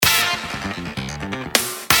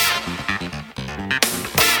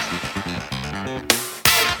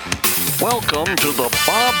Welcome to the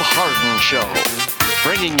Bob Harden Show,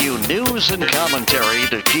 bringing you news and commentary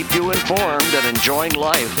to keep you informed and enjoying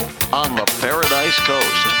life on the Paradise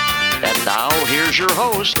Coast. And now, here's your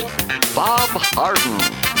host, Bob Harden.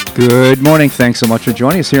 Good morning. Thanks so much for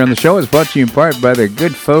joining us here on the show. It's brought to you in part by the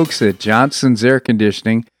good folks at Johnson's Air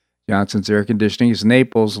Conditioning. Johnson's Air Conditioning is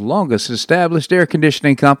Naples' longest established air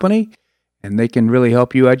conditioning company, and they can really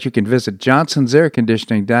help you out. You can visit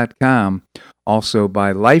johnsonsairconditioning.com. Also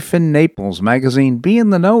by Life in Naples magazine. Be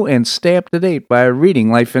in the know and stay up to date by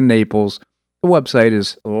reading Life in Naples. The website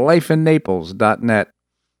is lifeinnaples.net.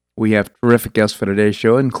 We have terrific guests for today's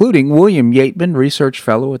show, including William Yeatman, Research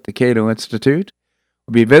Fellow at the Cato Institute.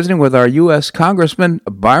 We'll be visiting with our U.S. Congressman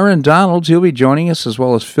Byron Donalds. He'll be joining us, as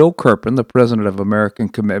well as Phil Kerpen, the president of American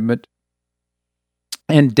Commitment,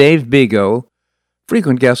 and Dave Bego,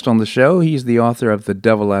 frequent guest on the show. He's the author of The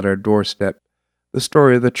Devil at Our Doorstep, the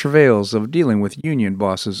story of the travails of dealing with union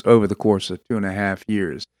bosses over the course of 2.5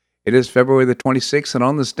 years. It is February the 26th, and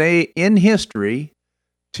on this day in history,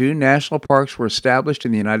 2 national parks were established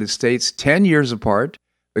in the United States 10 years apart.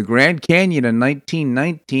 The Grand Canyon in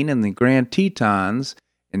 1919 and the Grand Tetons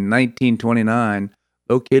in 1929.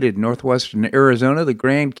 Located in northwestern Arizona, the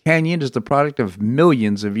Grand Canyon is the product of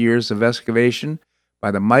millions of years of excavation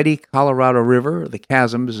by the mighty Colorado River. The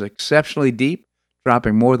chasm is exceptionally deep,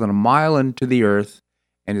 dropping more than a mile into the earth,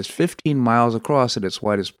 and is 15 miles across at its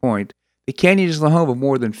widest point. The canyon is the home of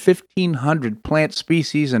more than 1,500 plant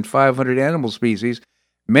species and 500 animal species,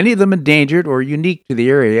 many of them endangered or unique to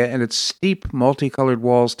the area, and its steep, multicolored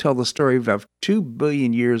walls tell the story of 2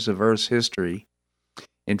 billion years of Earth's history.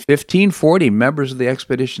 In 1540, members of the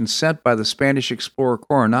expedition sent by the Spanish explorer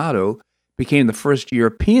Coronado became the first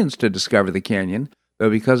Europeans to discover the canyon,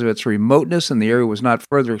 though because of its remoteness and the area was not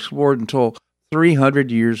further explored until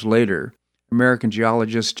 300 years later. American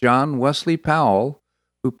geologist John Wesley Powell,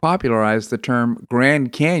 who popularized the term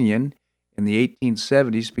Grand Canyon in the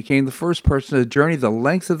 1870s, became the first person to journey the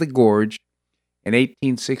length of the gorge in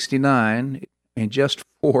 1869 in just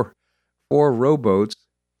four rowboats.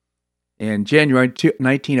 In January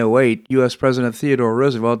 1908, U.S. President Theodore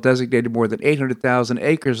Roosevelt designated more than 800,000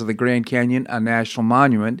 acres of the Grand Canyon a national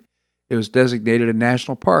monument. It was designated a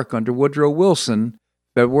national park under Woodrow Wilson,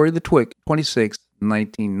 February the 26th,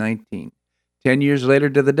 1919. 10 years later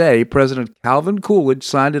to the day, President Calvin Coolidge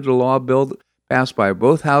signed into law a bill passed by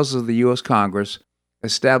both houses of the U.S. Congress,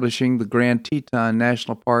 establishing the Grand Teton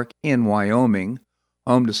National Park in Wyoming,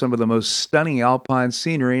 home to some of the most stunning alpine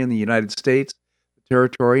scenery in the United States. The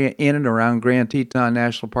territory in and around Grand Teton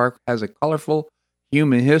National Park has a colorful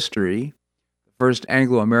human history. The first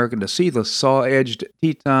Anglo-American to see the saw-edged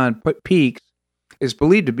Teton peaks is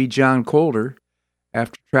believed to be John Colder.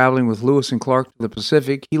 After traveling with Lewis and Clark to the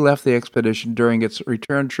Pacific, he left the expedition during its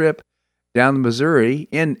return trip down the Missouri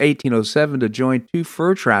in 1807 to join 2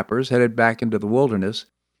 fur trappers headed back into the wilderness.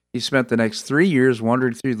 He spent the next 3 years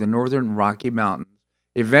wandering through the northern Rocky Mountains,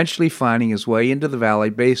 eventually finding his way into the valley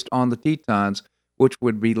based on the Tetons, which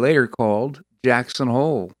would be later called Jackson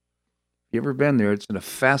Hole. If you've ever been there, it's a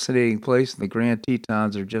fascinating place, and the Grand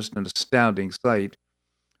Tetons are just an astounding sight.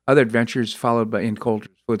 Other adventures followed in Coulter's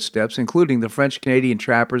footsteps, including the French-Canadian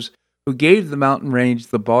trappers who gave the mountain range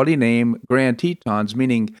the bawdy name Grand Tetons,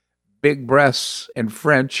 meaning big breasts in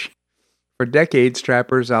French. For decades,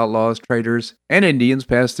 trappers, outlaws, traders, and Indians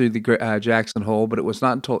passed through the Jackson Hole, but it was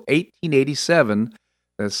not until 1887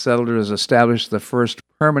 that settlers established the first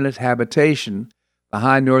permanent habitation. The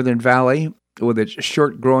high northern valley, with its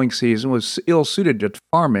short growing season, was ill-suited to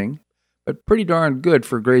farming, but pretty darn good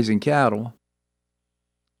for grazing cattle.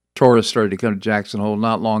 Tourists started to come to Jackson Hole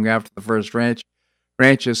not long after the first ranches.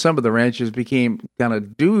 Some of the ranches became kind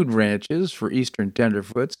of dude ranches for eastern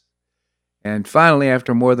tenderfoots. And finally,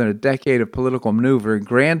 after more than a decade of political maneuver,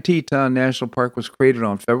 Grand Teton National Park was created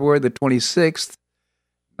on February the 26th,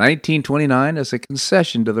 1929, as a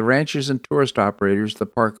concession to the ranchers and tourist operators. The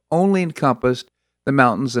park only encompassed the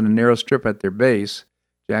mountains and a narrow strip at their base.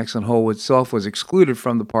 Jackson Hole itself was excluded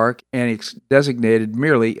from the park and designated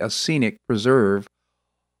merely a scenic preserve.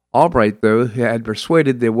 Albright, though, had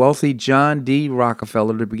persuaded the wealthy John D.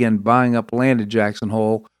 Rockefeller to begin buying up land in Jackson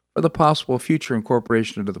Hole for the possible future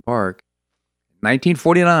incorporation into the park. In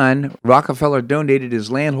 1949, Rockefeller donated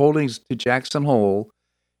his land holdings to Jackson Hole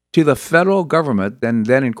to the federal government, then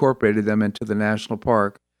incorporated them into the national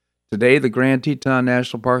park. Today, the Grand Teton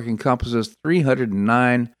National Park encompasses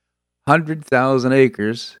 309,000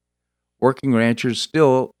 acres. Working ranchers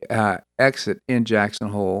still exist in Jackson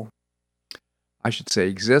Hole,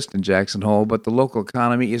 but the local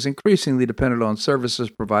economy is increasingly dependent on services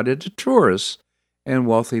provided to tourists and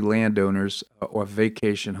wealthy landowners or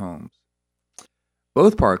vacation homes.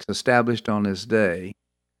 Both parks established on this day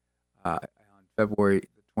on February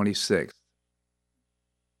 26th.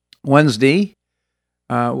 Wednesday,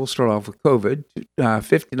 we'll start off with COVID.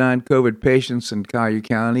 59 COVID patients in Collier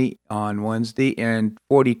County on Wednesday and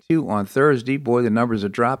 42 on Thursday. Boy, the numbers are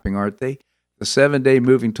dropping, aren't they? The 7-day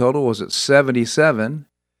moving total was at 77. And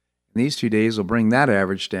these 2 days will bring that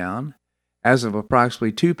average down. As of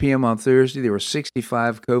approximately 2 p.m. on Thursday, there were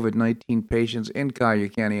 65 COVID-19 patients in Collier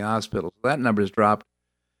County Hospital. So that number has dropped.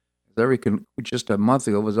 Just a month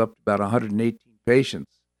ago, it was up to about 118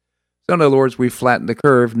 patients. So in other words, we flattened the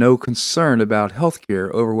curve. No concern about healthcare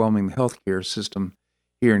overwhelming the healthcare system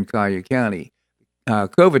here in Collier County.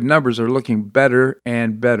 COVID numbers are looking better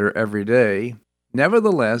and better every day.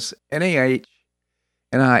 Nevertheless, NIH,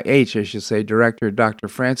 I should say, Director Dr.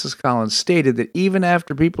 Francis Collins stated that even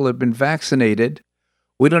after people have been vaccinated,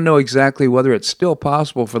 we don't know exactly whether it's still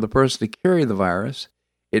possible for the person to carry the virus.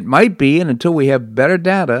 It might be, and until we have better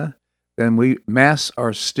data, then masks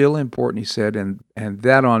are still important, he said, and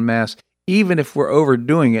that on masks, even if we're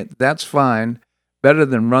overdoing it, that's fine, better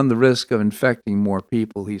than run the risk of infecting more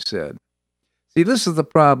people, he said. See, this is the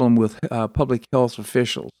problem with public health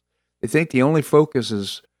officials. They think the only focus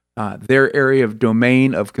is their area of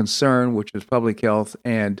domain of concern, which is public health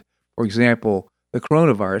and, for example, the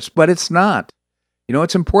coronavirus, but it's not. You know,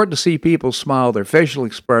 it's important to see people smile, their facial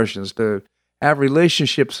expressions, to have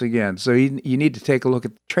relationships again. So you need to take a look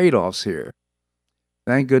at the trade-offs here.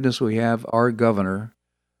 Thank goodness we have our Governor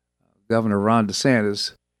Ron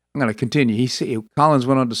DeSantis. I'm going to continue. Collins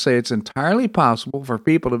went on to say it's entirely possible for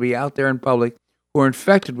people to be out there in public who are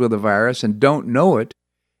infected with the virus and don't know it.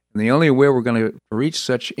 And the only way we're going to reach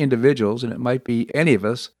such individuals, and it might be any of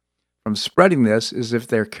us, from spreading this is if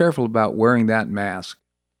they're careful about wearing that mask.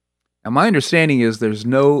 Now, my understanding is there's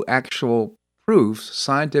no actual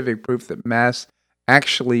scientific proof that masks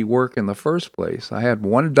actually work in the first place. I had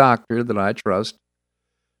one doctor that I trust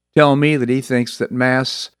tell me that he thinks that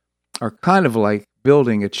masks are kind of like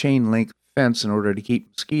building a chain link fence in order to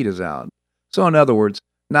keep mosquitoes out. So in other words,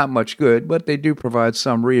 not much good, but they do provide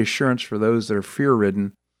some reassurance for those that are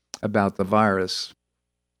fear-ridden about the virus.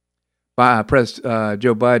 Joe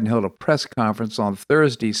Biden held a press conference on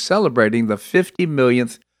Thursday celebrating the 50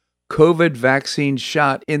 millionth COVID vaccine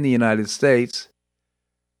shot in the United States.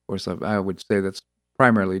 Of course, I would say that's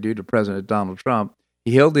primarily due to President Donald Trump.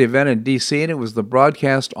 He held the event in D.C., and it was the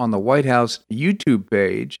broadcast on the White House YouTube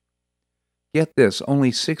page. Get this,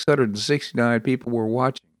 only 669 people were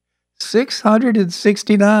watching.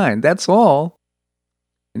 669, that's all.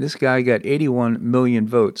 And this guy got 81 million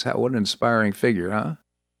votes. What an inspiring figure, huh?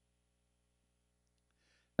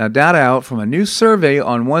 Now, data out from a new survey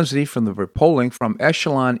on Wednesday from the polling from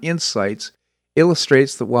Echelon Insights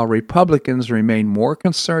illustrates that while Republicans remain more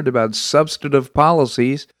concerned about substantive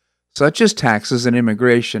policies such as taxes and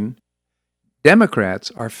immigration, Democrats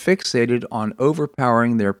are fixated on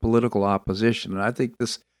overpowering their political opposition. And I think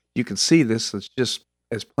you can see this, it's just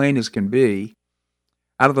as plain as can be.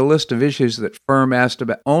 Out of the list of issues that firm asked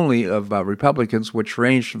about only of Republicans, which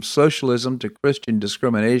range from socialism to Christian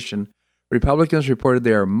discrimination, Republicans reported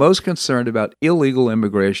they are most concerned about illegal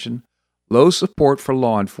immigration, low support for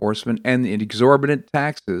law enforcement, and exorbitant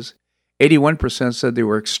taxes. 81% said they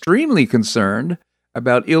were extremely concerned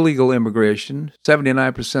about illegal immigration.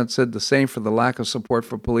 79% said the same for the lack of support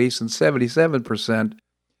for police, and 77%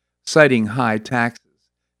 citing high taxes.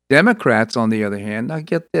 Democrats, on the other hand, now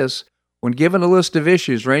get this, when given a list of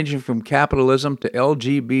issues ranging from capitalism to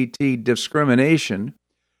LGBT discrimination,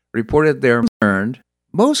 reported they're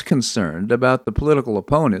most concerned about the political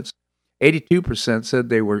opponents. 82% said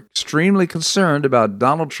they were extremely concerned about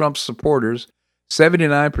Donald Trump's supporters.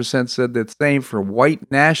 79% said the same for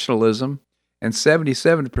white nationalism, and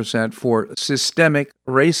 77% for systemic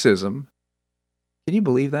racism. Can you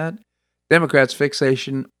believe that? Democrats'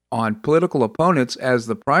 fixation on political opponents as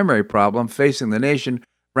the primary problem facing the nation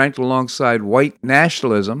ranked alongside white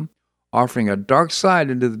nationalism, offering a dark side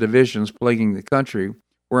into the divisions plaguing the country,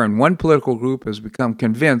 wherein one political group has become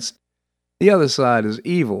convinced the other side is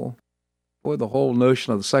evil. Boy, the whole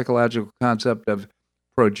notion of the psychological concept of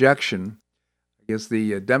projection. I guess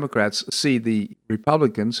the Democrats see the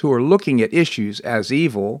Republicans who are looking at issues as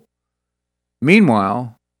evil.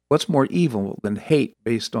 Meanwhile, what's more evil than hate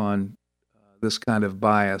based on this kind of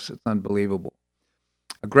bias? It's unbelievable.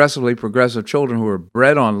 Aggressively progressive children who are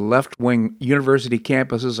bred on left-wing university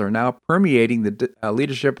campuses are now permeating the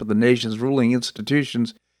leadership of the nation's ruling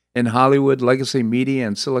institutions in Hollywood, legacy media,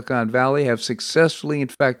 and Silicon Valley have successfully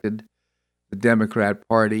infected the Democrat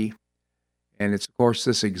Party. And it's, of course,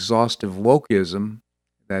 this exhaustive wokeism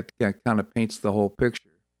that kind of paints the whole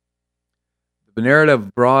picture. The narrative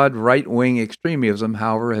of broad right-wing extremism,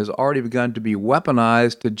 however, has already begun to be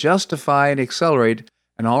weaponized to justify and accelerate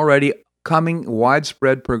an already coming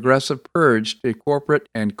widespread progressive purge to corporate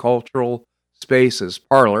and cultural spaces.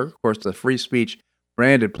 Parler, of course, the free speech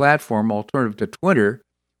branded platform alternative to Twitter,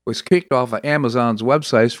 was kicked off of Amazon's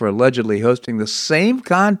websites for allegedly hosting the same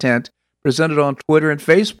content presented on Twitter and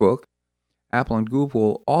Facebook. Apple and Google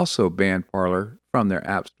will also ban Parler from their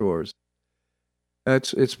app stores.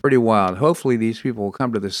 It's pretty wild. Hopefully these people will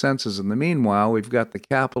come to their senses. In the meanwhile, we've got the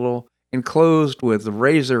Capitol enclosed with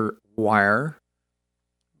razor wire.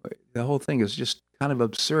 The whole thing is just kind of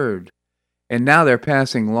absurd. And now they're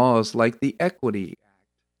passing laws like the Equity Act.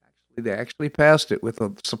 They actually passed it with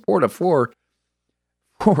the support of four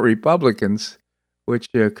Republicans, which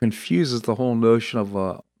confuses the whole notion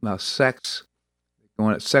of sex,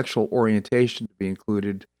 going at sexual orientation to be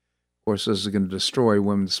included. Of course, this is going to destroy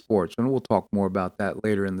women's sports, and we'll talk more about that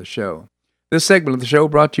later in the show. This segment of the show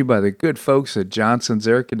brought to you by the good folks at Johnson's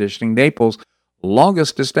Air Conditioning, Naples'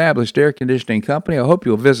 longest established air conditioning company. I hope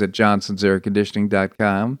you'll visit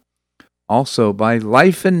johnsonsairconditioning.com. Also by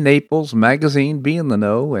Life in Naples magazine. Be in the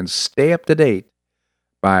know and stay up to date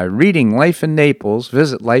by reading Life in Naples.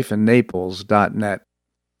 Visit lifeinnaples.net.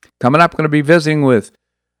 Coming up, we're going to be visiting with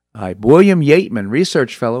William Yeatman,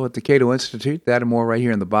 research fellow at the Cato Institute. That and more right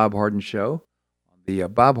here in the Bob Harden Show on the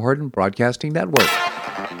Bob Harden Broadcasting Network.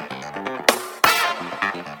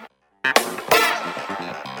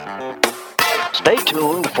 Stay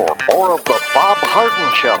tuned for more of the Bob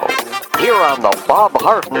Harden Show here on the Bob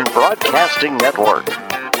Harden Broadcasting Network.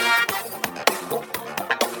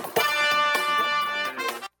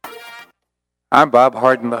 I'm Bob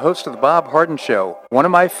Harden, the host of the Bob Harden Show. One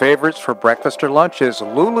of my favorites for breakfast or lunch is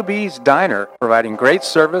Lulabee's Diner, providing great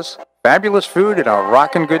service, fabulous food, and a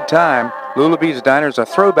rockin' good time. Lulabee's Diner is a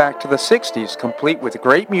throwback to the 60s, complete with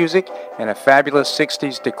great music and a fabulous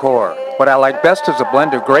 60s decor. What I like best is a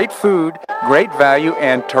blend of great food, great value,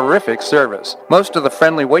 and terrific service. Most of the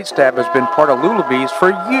friendly waitstaff has been part of Lulabee's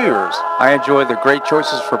for years. I enjoy the great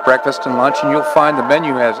choices for breakfast and lunch, and you'll find the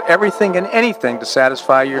menu has everything and anything to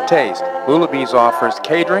satisfy your taste. Lulabee's offers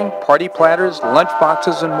catering, party platters, lunch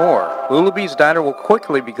boxes, and more. Lulabee's Diner will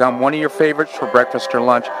quickly become one of your favorites for breakfast or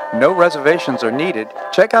lunch. No reservations are needed.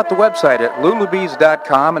 Check out the website at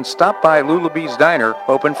lulabees.com and stop by Lulabee's Diner,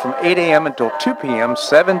 open from 8 a.m. until 2 p.m.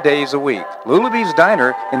 7 days a week. Lulabee's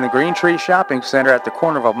Diner in the Green Tree Shopping Center at the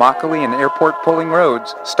corner of Immokalee and Airport Pulling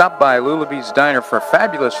Roads. Stop by Lulabee's Diner for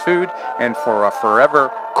fabulous food and for a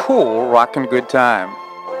forever cool rockin' good time.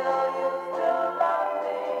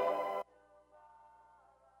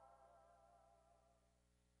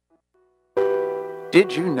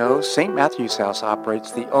 Did you know St. Matthew's House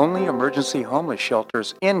operates the only emergency homeless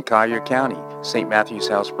shelters in Collier County? St. Matthew's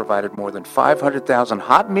House provided more than 500,000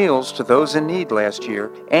 hot meals to those in need last year,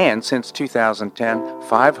 and since 2010,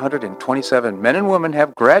 527 men and women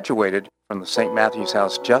have graduated from the St. Matthew's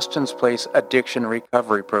House Justin's Place Addiction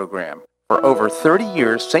Recovery Program. For over 30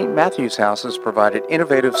 years, St. Matthew's House has provided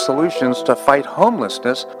innovative solutions to fight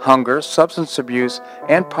homelessness, hunger, substance abuse,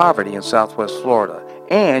 and poverty in Southwest Florida.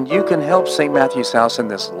 And you can help St. Matthew's House in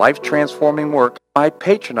this life-transforming work by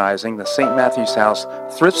patronizing the St. Matthew's House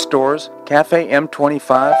thrift stores, Cafe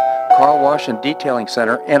M25, car wash and detailing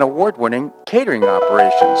center, and award-winning catering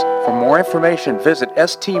operations. For more information, visit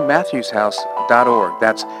stmatthewshouse.org.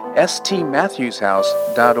 That's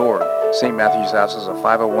stmatthewshouse.org. St. Matthew's House is a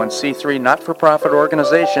 501c3 not-for-profit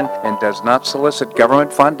organization and does not solicit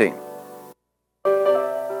government funding.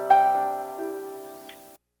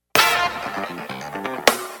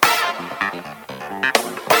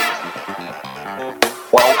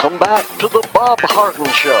 Welcome back to the Bob Harden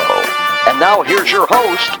Show. And now here's your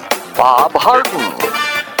host, Bob Harden.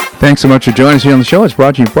 Thanks so much for joining us here on the show. It's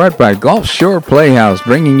brought to you in part by Gulf Shore Playhouse,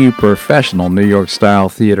 bringing you professional New York-style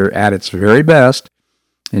theater at its very best.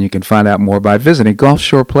 And you can find out more by visiting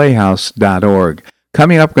gulfshoreplayhouse.org.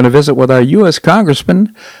 Coming up, we're going to visit with our U.S.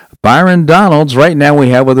 Congressman, Byron Donalds. Right now we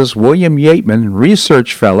have with us William Yeatman,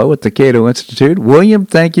 research fellow at the Cato Institute. William,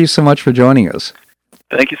 thank you so much for joining us.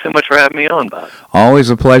 Thank you so much for having me on, Bob. Always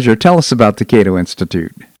a pleasure. Tell us about the Cato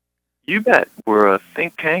Institute. You bet. We're a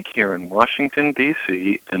think tank here in Washington,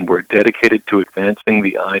 D.C., and we're dedicated to advancing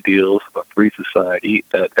the ideals of a free society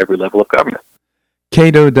at every level of government.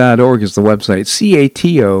 Cato.org is the website,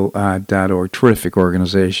 cato.org, terrific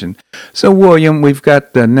organization. So, William, we've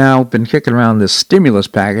got now been kicking around this stimulus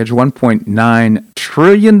package, $1.9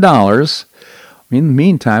 trillion. In the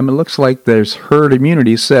meantime, it looks like there's herd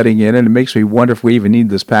immunity setting in, and it makes me wonder if we even need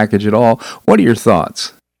this package at all. What are your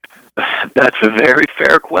thoughts? That's a very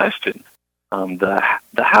fair question.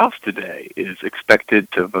 The House today is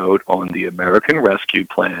expected to vote on the American Rescue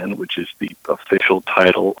Plan, which is the official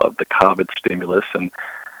title of the COVID stimulus. And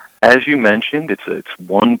as you mentioned, it's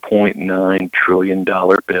 $1.9 trillion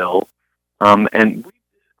bill. And we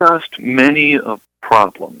discussed many of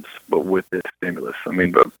problems with this stimulus. I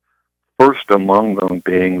mean, but first among them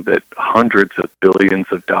being that hundreds of billions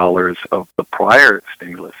of dollars of the prior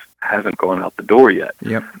stimulus hasn't gone out the door yet.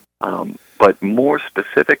 Yep. But more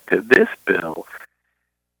specific to this bill,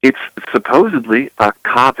 it's supposedly a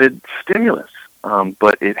COVID stimulus,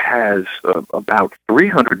 but it has about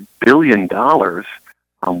 $300 billion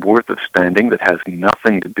worth of spending that has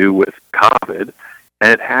nothing to do with COVID,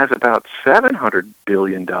 and it has about $700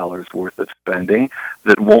 billion worth of spending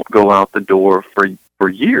that won't go out the door for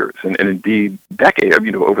years, and indeed decades,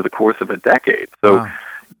 over the course of a decade. So wow.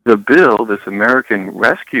 The bill, this American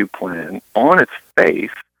Rescue Plan, on its face,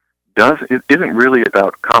 it isn't really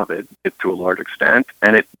about COVID to a large extent,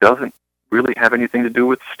 and it doesn't really have anything to do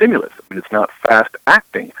with stimulus. I mean, it's not fast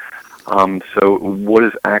acting. So what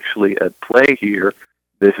is actually at play here?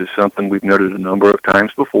 This is something we've noted a number of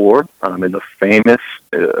times before, in the famous,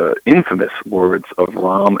 infamous words of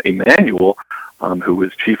Rahm Emanuel, who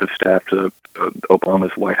was chief of staff to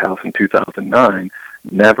Obama's White House in 2009.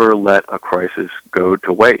 Never let a crisis go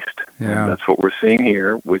to waste. Yeah. And that's what we're seeing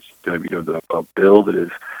here, which a bill that is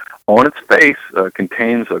on its face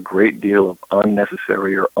contains a great deal of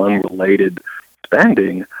unnecessary or unrelated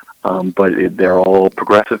spending, but they're all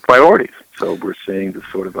progressive priorities. So we're seeing this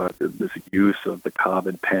sort of this use of the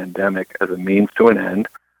COVID pandemic as a means to an end,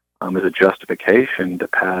 as a justification to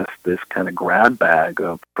pass this kind of grab bag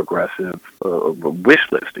of progressive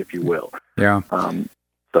wish list, if you will. Yeah.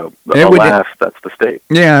 So alas, that's the state.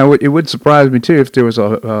 Yeah, it would surprise me too if there was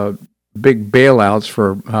a big bailouts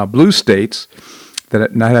for blue states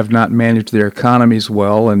that have not managed their economies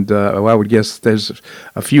well, and I would guess there's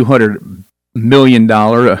a few $100 million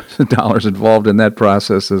dollars involved in that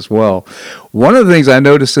process as well. One of the things I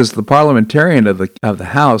noticed is the parliamentarian of the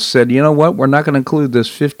House said, you know what, we're not going to include this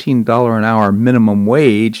 $15 an hour minimum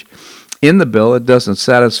wage in the bill. It doesn't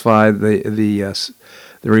satisfy the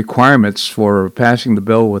requirements for passing the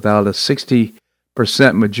bill without a 60%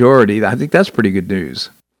 majority. I think that's pretty good news.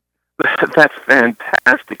 That's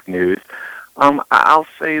fantastic news. I'll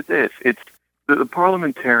say this. The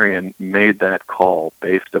parliamentarian made that call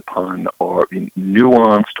based upon our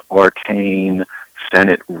nuanced, arcane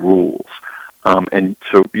Senate rules. And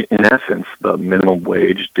so, in essence, the minimum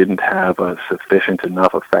wage didn't have a sufficient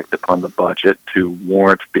enough effect upon the budget to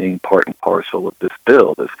warrant being part and parcel of this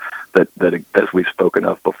bill. That, as we've spoken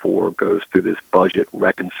of before, goes through this budget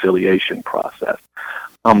reconciliation process.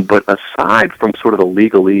 But aside from sort of the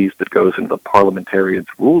legalese that goes into the parliamentarian's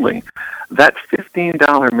ruling, that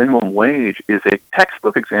 $15 minimum wage is a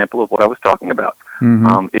textbook example of what I was talking about.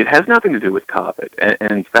 Mm-hmm. It has nothing to do with COVID.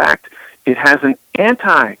 And in fact, it has an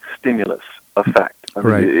anti-stimulus effect.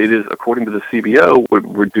 Right. It is, according to the CBO,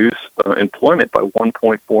 would reduce employment by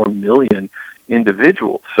 1.4 million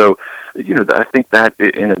individuals. So, I think that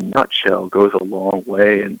in a nutshell goes a long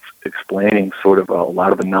way in explaining sort of a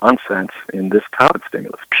lot of the nonsense in this COVID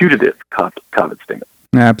stimulus, putative COVID stimulus.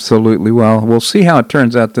 Absolutely. Well, we'll see how it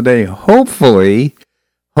turns out today. Hopefully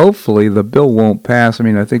the bill won't pass. I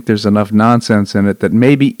mean, I think there's enough nonsense in it that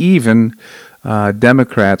maybe even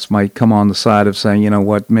Democrats might come on the side of saying, you know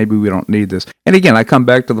what, maybe we don't need this. And again, I come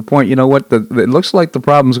back to the point, you know what, it looks like the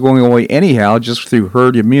problem's going away anyhow, just through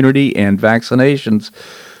herd immunity and vaccinations.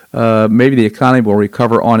 Maybe the economy will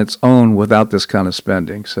recover on its own without this kind of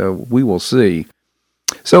spending. So we will see.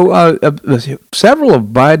 So several of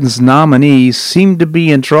Biden's nominees seem to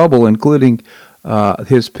be in trouble, including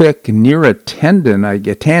his pick, Neera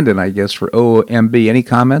Tanden, I guess, for OMB. Any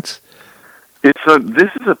comments? This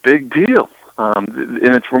is a big deal, and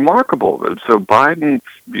it's remarkable. So Biden,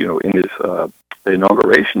 in his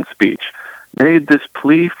inauguration speech, made this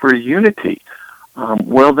plea for unity.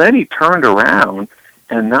 Well, then he turned around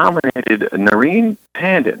and nominated Neera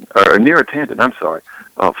Tanden,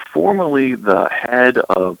 formerly the head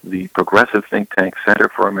of the progressive think tank Center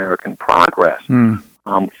for American Progress, to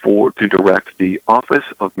direct the Office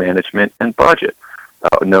of Management and Budget,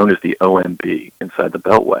 known as the OMB inside the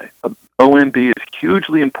Beltway. OMB is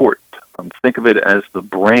hugely important. Think of it as the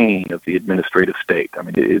brain of the administrative state. I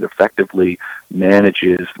mean, it effectively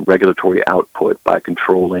manages regulatory output by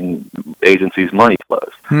controlling agencies' money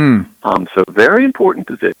flows. So very important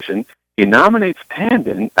position. He nominates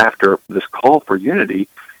Tanden after this call for unity.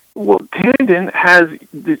 Well, Tanden has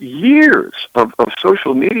years of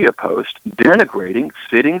social media posts denigrating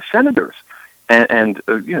sitting senators. And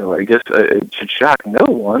I guess it should shock no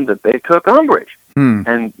one that they took umbrage.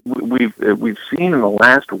 And we've seen in the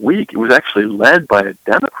last week, it was actually led by a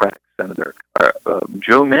Democratic senator,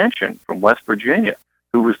 Joe Manchin from West Virginia,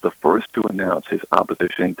 who was the first to announce his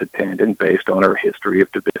opposition to Tandon based on her history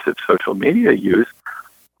of divisive social media use.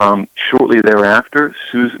 Shortly thereafter,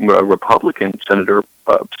 Republican senator,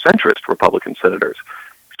 centrist Republican senators,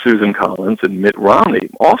 Susan Collins and Mitt Romney,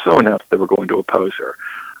 also announced they were going to oppose her.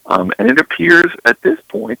 And it appears at this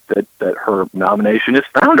point that her nomination is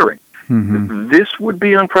foundering. Mm-hmm. This would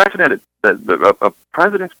be unprecedented. A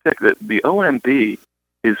president's pick, the OMB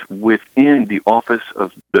is within the office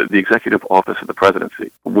of the executive office of the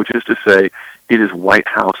presidency, which is to say, it is White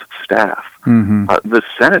House staff. Mm-hmm. The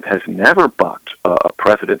Senate has never bucked a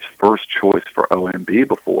president's first choice for OMB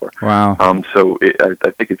before. Wow. So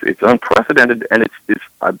I think it's unprecedented, and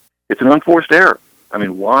it's an unforced error. I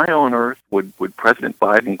mean, why on earth would President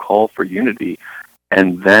Biden call for unity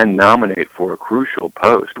and then nominate for a crucial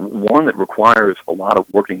post, one that requires a lot of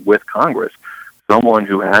working with Congress, someone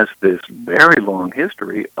who has this very long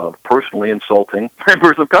history of personally insulting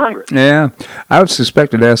members of Congress? Yeah, I would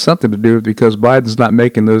suspect it has something to do with because Biden's not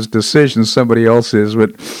making those decisions, somebody else is,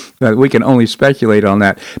 but we can only speculate on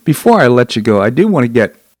that. Before I let you go, I do want to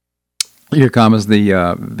get your comments.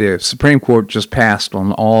 The Supreme Court just passed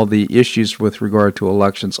on all the issues with regard to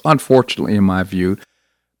elections, unfortunately, in my view.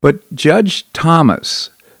 But Judge Thomas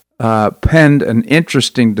penned an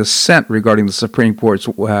interesting dissent regarding the Supreme Court's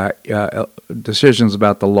decisions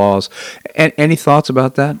about the laws. Any thoughts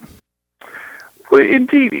about that? Well,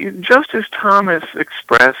 indeed, Justice Thomas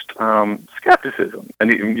expressed skepticism,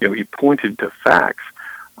 and he pointed to facts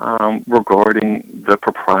regarding the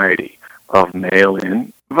propriety of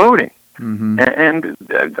mail-in voting. Mm-hmm. And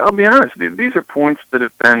I'll be honest, these are points that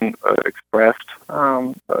have been expressed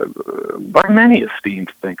by many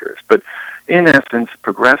esteemed thinkers. But in essence,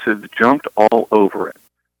 progressives jumped all over it.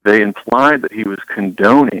 They implied that he was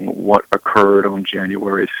condoning what occurred on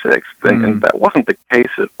January 6th, and that wasn't the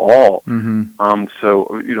case at all. Mm-hmm.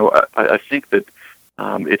 So, I think that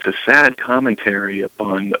it's a sad commentary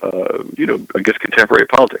upon, I guess, contemporary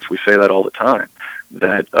politics. We say that all the time,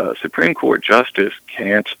 that Supreme Court justice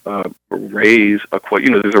can't raise a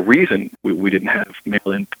question. There's a reason we didn't have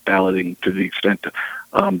mail-in balloting to the extent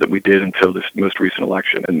that we did until this most recent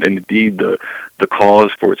election. And indeed, the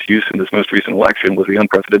cause for its use in this most recent election was the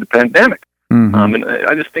unprecedented pandemic. Mm-hmm. And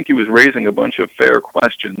I just think he was raising a bunch of fair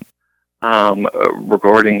questions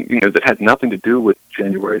regarding, that had nothing to do with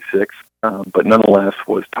January 6th, but nonetheless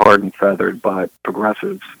was tarred and feathered by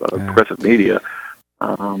progressive media,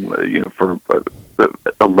 for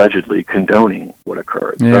allegedly condoning what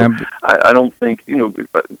occurred. Yeah. So I don't think,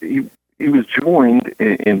 he was joined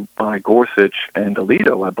in by Gorsuch and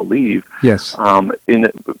Alito, I believe. Yes.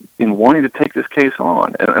 In wanting to take this case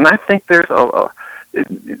on, and I think there's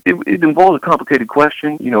it involves a complicated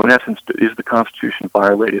question. In essence, is the Constitution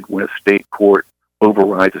violated when a state court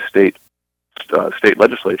overrides a state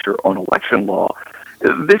legislature on election law?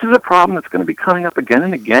 This is a problem that's going to be coming up again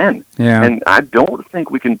and again. Yeah. And I don't think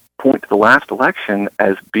we can point to the last election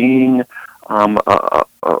as being I'm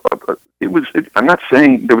not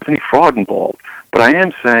saying there was any fraud involved, but I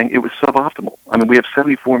am saying it was suboptimal. I mean, we have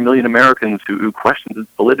 74 million Americans who question its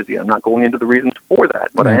validity. I'm not going into the reasons for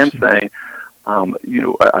that, but I am saying,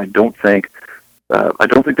 I don't think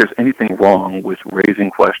there's anything wrong with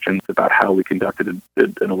raising questions about how we conducted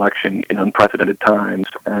an election in unprecedented times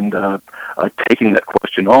and taking that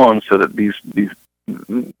question on so that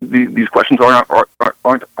these questions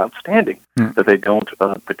aren't outstanding, that they don't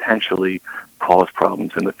potentially cause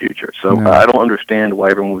problems in the future. So I don't understand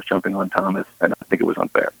why everyone was jumping on Thomas, and I think it was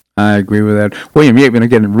unfair. I agree with that. William Yeatman,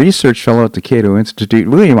 again, a research fellow at the Cato Institute.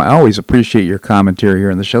 William, I always appreciate your commentary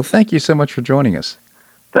here on the show. Thank you so much for joining us.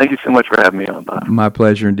 Thank you so much for having me on, Bob. My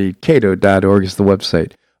pleasure indeed. Cato.org is the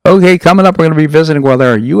website. Okay, coming up, we're going to be visiting with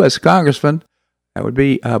our U.S. Congressman. That would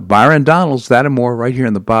be Byron Donalds. That and more right here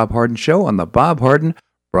on The Bob Harden Show on the Bob Harden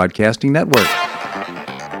Broadcasting Network.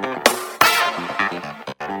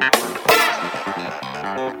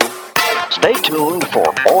 Stay tuned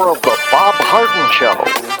for more of The Bob Harden Show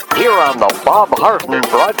here on the Bob Harden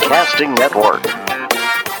Broadcasting Network.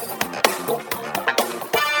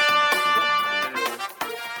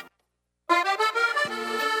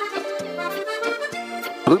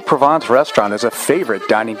 Blue Provence Restaurant is a favorite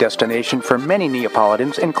dining destination for many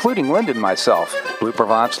Neapolitans, including Linda and myself. Blue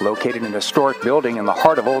Provence, located in a historic building in the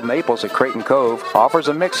heart of Old Naples at Creighton Cove, offers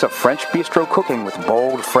a mix of French bistro cooking with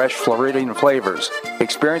bold, fresh Floridian flavors.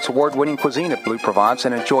 Experience award-winning cuisine at Blue Provence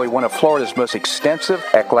and enjoy one of Florida's most extensive,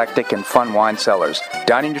 eclectic, and fun wine cellars.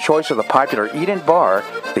 Dining your choice of the popular Eat-In Bar,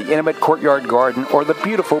 the intimate courtyard garden, or the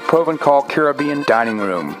beautiful Provencal Caribbean dining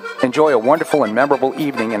room. Enjoy a wonderful and memorable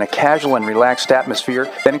evening in a casual and relaxed atmosphere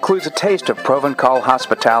that includes a taste of Provencal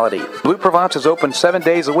hospitality. Blue Provence is open 7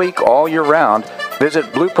 days a week, all year round. Visit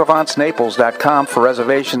BlueProvenceNaples.com for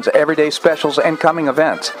reservations, everyday specials, and coming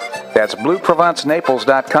events. That's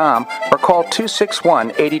BlueProvenceNaples.com or call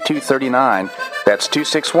 261-8239. That's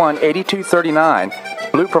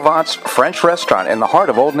 261-8239. Blue Provence French Restaurant in the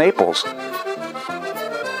heart of Old Naples.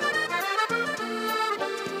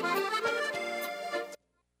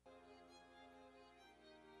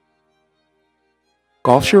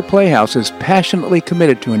 Gulf Shore Playhouse is passionately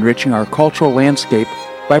committed to enriching our cultural landscape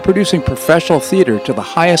by producing professional theater to the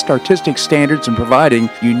highest artistic standards and providing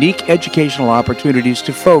unique educational opportunities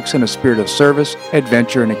to folks in a spirit of service,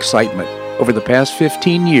 adventure, and excitement. Over the past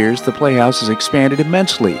 15 years, the Playhouse has expanded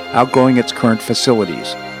immensely, outgrowing its current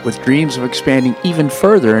facilities. With dreams of expanding even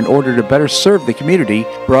further in order to better serve the community,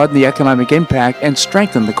 broaden the economic impact, and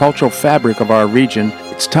strengthen the cultural fabric of our region,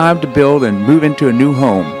 it's time to build and move into a new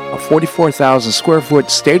home. A 44,000 square foot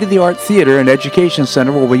state-of-the-art theater and education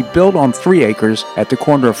center will be built on 3 acres at the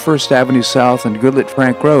corner of First Avenue South and Goodlet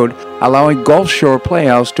Frank Road, allowing Gulf Shore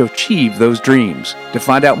Playhouse to achieve those dreams. To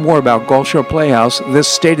find out more about Gulf Shore Playhouse, this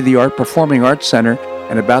state-of-the-art performing arts center,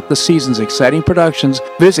 and about the season's exciting productions,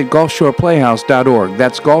 visit GulfShorePlayhouse.org.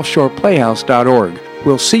 That's GulfShorePlayhouse.org.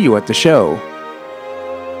 We'll see you at the show.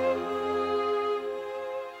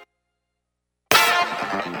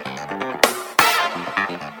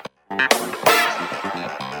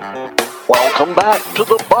 Welcome back to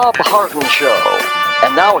the Bob Harden Show.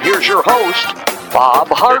 And now here's your host, Bob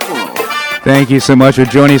Harden. Thank you so much for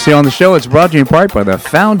joining us here on the show. It's brought to you in part by the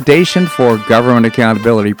Foundation for Government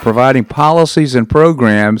Accountability, providing policies and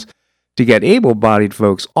programs to get able-bodied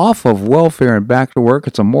folks off of welfare and back to work.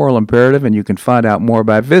 It's a moral imperative, and you can find out more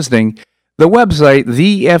by visiting the website,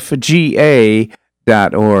 thefga.org.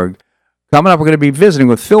 Coming up, we're going to be visiting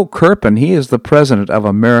with Phil Kerpen. He is the president of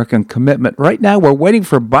American Commitment. Right now, we're waiting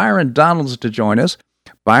for Byron Donalds to join us.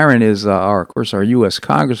 Byron is, of course, our U.S.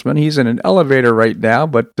 Congressman. He's in an elevator right now,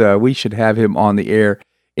 but we should have him on the air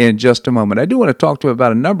in just a moment. I do want to talk to him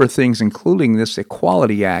about a number of things, including this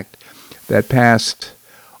Equality Act that passed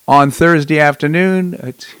on Thursday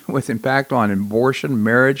afternoon with impact on abortion,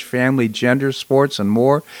 marriage, family, gender, sports, and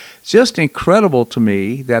more. It's just incredible to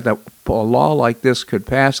me that a law like this could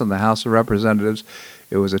pass in the House of Representatives.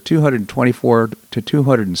 It was a 224 to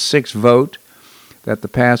 206 vote that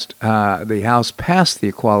the House passed the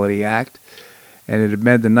Equality Act, and it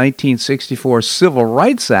amended the 1964 Civil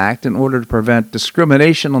Rights Act in order to prevent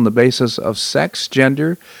discrimination on the basis of sex,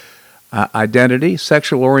 gender, identity,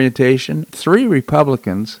 sexual orientation. 3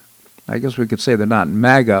 Republicans, I guess we could say they're not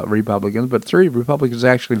MAGA Republicans, but 3 Republicans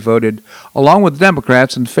actually voted, along with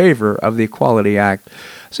Democrats, in favor of the Equality Act.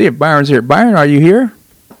 See if Byron's here. Byron, are you here?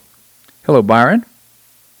 Hello, Byron.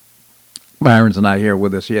 Byron's not here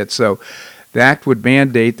with us yet. So the act would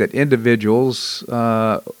mandate that individuals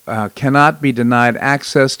cannot be denied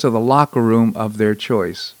access to the locker room of their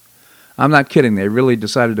choice. I'm not kidding. They really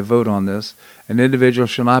decided to vote on this. An individual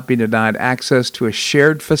shall not be denied access to a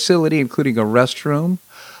shared facility, including a restroom,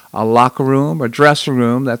 a locker room, a dressing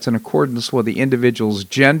room. That's in accordance with the individual's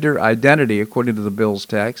gender identity, according to the bill's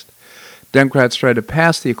text. Democrats tried to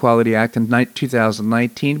pass the Equality Act in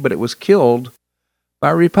 2019, but it was killed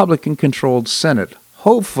by a Republican-controlled Senate.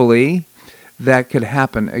 Hopefully, that could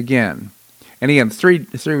happen again. And again, three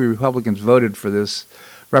Republicans voted for this.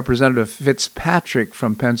 Representative Fitzpatrick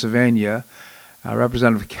from Pennsylvania,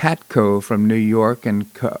 Representative Katko from New York, and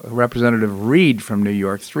Representative Reed from New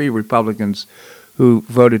York. 3 Republicans who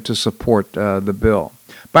voted to support the bill.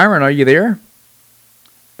 Byron, are you there?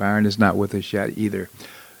 Byron is not with us yet either.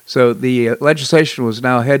 So the legislation was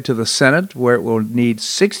now head to the Senate, where it will need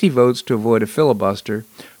 60 votes to avoid a filibuster.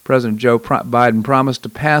 President Joe Biden promised to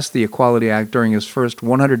pass the Equality Act during his first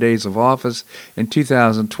 100 days of office in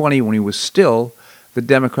 2020 when he was still the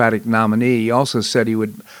Democratic nominee. He also said he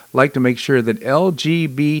would like to make sure that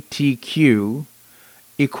LGBTQ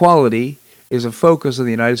equality is a focus of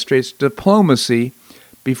the United States diplomacy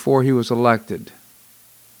before he was elected.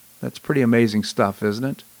 That's pretty amazing stuff, isn't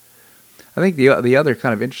it? I think the other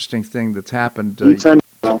kind of interesting thing that's happened...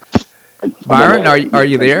 Byron, are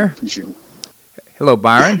you there? Hello,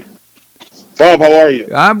 Byron. Bob, how are you?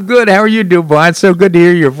 I'm good. How are you doing, Brian? So good to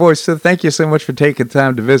hear your voice. So thank you so much for taking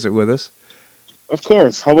time to visit with us. Of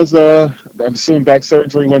course. How was I'm assuming back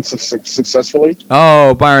surgery went successfully?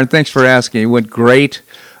 Oh, Byron, thanks for asking. It went great.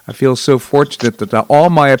 I feel so fortunate that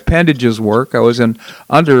all my appendages work. I was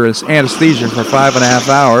under anesthesia for 5.5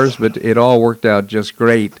 hours, but it all worked out just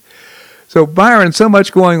great. So, Byron, so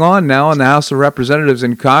much going on now in the House of Representatives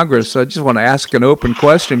and Congress. So I just want to ask an open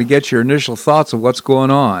question to get your initial thoughts of what's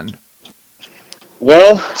going on.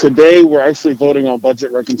 Well, today we're actually voting on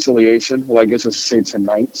budget reconciliation. Well, I guess I should say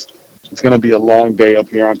tonight. It's going to be a long day up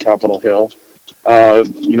here on Capitol Hill.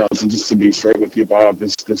 Just to be straight with you, Bob,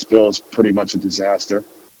 this bill is pretty much a disaster.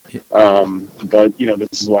 But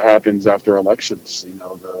this is what happens after elections.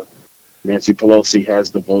 Nancy Pelosi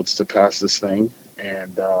has the votes to pass this thing,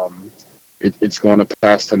 and it's going to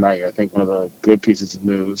pass tonight. I think one of the good pieces of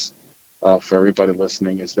news for everybody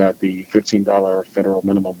listening is that the $15 federal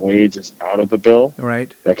minimum wage is out of the bill.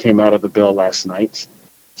 Right. That came out of the bill last night.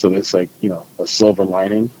 So it's a silver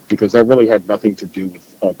lining, because that really had nothing to do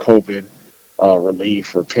with COVID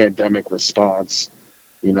relief or pandemic response.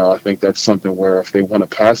 I think that's something where if they want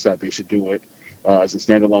to pass that, they should do it as a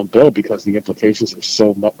standalone bill, because the implications are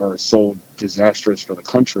so disastrous for the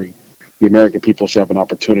country. The American people should have an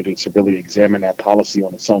opportunity to really examine that policy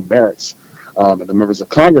on its own merits. And the members of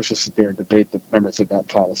Congress should sit there and debate the merits of that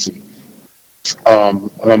policy, no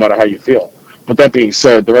matter how you feel. But that being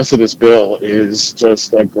said, the rest of this bill is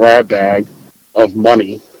just a grab bag of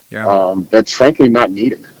money that's frankly not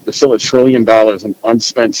needed. There's still $1 trillion in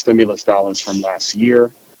unspent stimulus dollars from last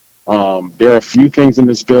year. There are a few things in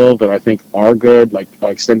this bill that I think are good, like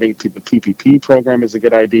extending the PPP program is a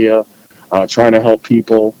good idea. Trying to help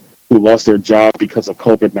people who lost their job because of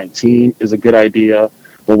COVID-19 is a good idea.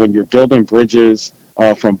 But when you're building bridges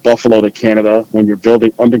from Buffalo to Canada, when you're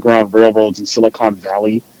building underground railroads in Silicon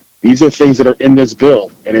Valley, these are things that are in this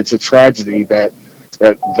bill, and it's a tragedy that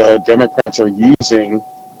the Democrats are using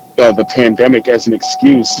the pandemic as an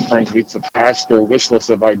excuse, frankly, to pass their wish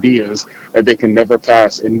list of ideas that they can never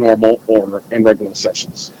pass in normal or in regular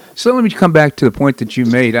sessions. So let me come back to the point that you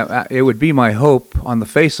made. It would be my hope on the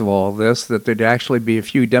face of all of this that there'd actually be a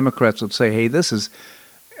few Democrats that would say, hey, this is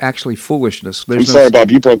actually foolishness. I'm sorry, Bob,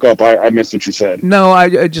 you broke up. I missed what you said. No,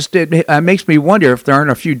 I just did. It makes me wonder if there aren't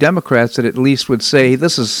a few Democrats that at least would say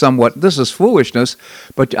this is foolishness.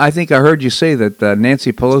 But I think I heard you say that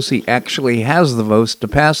Nancy Pelosi actually has the votes to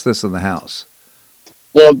pass this in the House.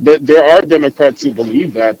 Well, there are Democrats who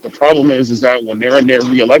believe that. The problem is that when they're in their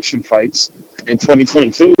re-election fights in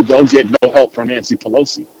 2022, they'll get no help from Nancy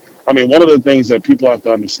Pelosi. I mean, one of the things that people have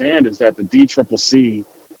to understand is that the DCCC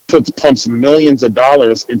pumps millions of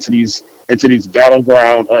dollars into these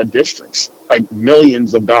battleground districts, like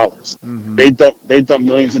millions of dollars. Mm-hmm. They dump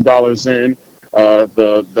millions of dollars in.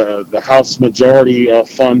 The House Majority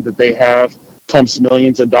Fund that they have pumps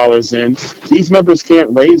millions of dollars in. These members can't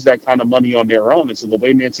raise that kind of money on their own, and so the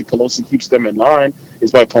way Nancy Pelosi keeps them in line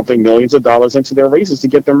is by pumping millions of dollars into their races to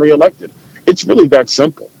get them reelected. It's really that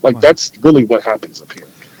simple. Like, that's really what happens up here.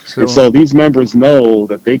 And so these members know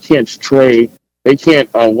that they can't stray. They can't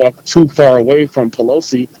walk too far away from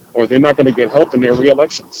Pelosi, or they're not going to get help in their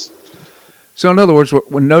re-elections. So in other words,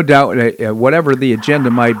 no doubt, whatever the agenda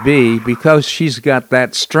might be, because she's got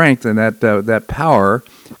that strength and that power,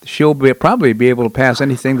 she'll probably be able to pass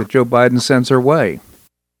anything that Joe Biden sends her way.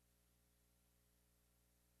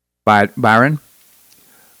 Byron?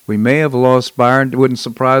 We may have lost Byron. It wouldn't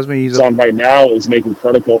surprise me. He's on right now is making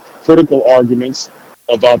critical arguments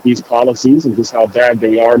about these policies and just how bad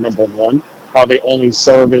they are, number one. How they only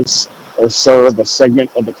serve a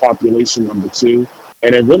segment of the population, number two,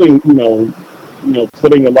 and it really,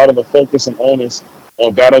 putting a lot of the focus and onus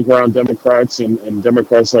on battleground Democrats and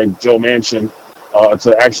Democrats like Joe Manchin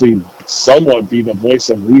to actually somewhat be the voice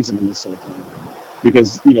of reason in this whole thing,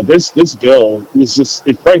 because this bill is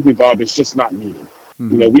frankly, Bob, it's just not needed.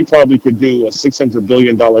 Mm-hmm. We probably could do a $600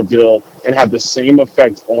 billion bill and have the same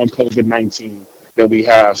effect on COVID-19 that we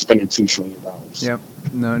have spending $2 trillion. Yep.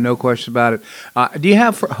 No question about it. Do you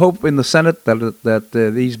have hope in the Senate that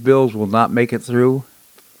these bills will not make it through?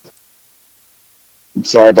 I'm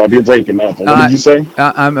sorry, Bob, you're breaking up. What did you say?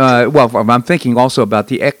 I'm thinking also about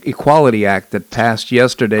the Equality Act that passed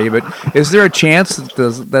yesterday. But is there a chance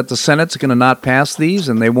that the Senate's going to not pass these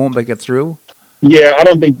and they won't make it through? Yeah, I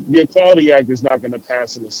don't think the Equality Act is not going to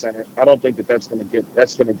pass in the Senate. I don't think that's going to get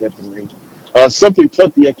through. Simply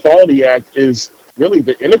put, the Equality Act is really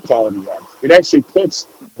the Inequality Act. It actually puts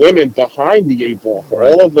women behind the eight ball for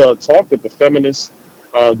all of the talk that the feminist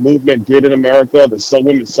movement did in America, the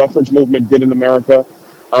women's suffrage movement did in America.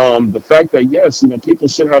 The fact that, yes, people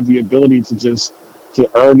should have the ability to just to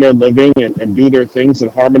earn their living and do their things in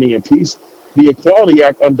harmony and peace. The Equality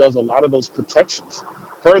Act undoes a lot of those protections.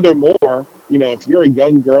 Furthermore, if you're a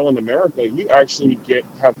young girl in America, you actually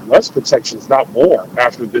have less protections, not more,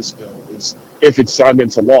 after this bill is if it's signed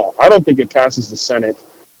into law. I don't think it passes the Senate.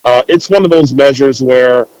 It's one of those measures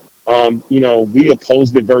where, we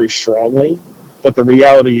opposed it very strongly. But the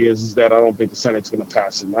reality is that I don't think the Senate's going to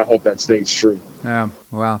pass it, and I hope that stays true.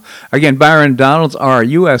 Well, again, Byron Donalds, our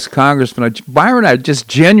U.S. Congressman. Byron, I just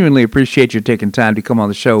genuinely appreciate you taking time to come on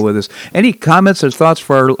the show with us. Any comments or thoughts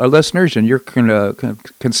for our listeners and your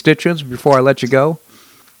constituents before I let you go?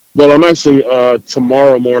 Well, I'm actually,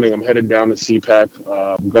 tomorrow morning, I'm heading down to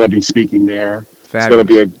CPAC. I'm going to be speaking there. Fabulous. It's going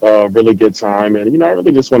to be a really good time. And, I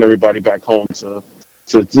really just want everybody back home to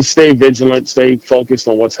just stay vigilant, stay focused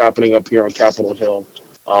on what's happening up here on Capitol Hill.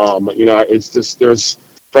 It's just, there's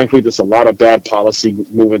frankly just a lot of bad policy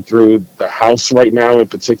moving through the House right now in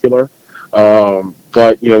particular.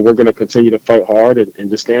 But we're going to continue to fight hard and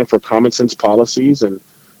just stand for common sense policies and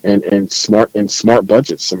smart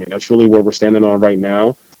budgets. I mean, that's really where we're standing on right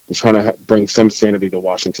now. We're trying to bring some sanity to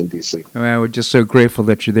Washington, D.C. Well, we're just so grateful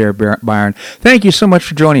that you're there, Byron. Thank you so much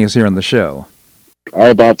for joining us here on the show. All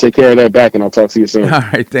right, Bob, take care of that back, and I'll talk to you soon. All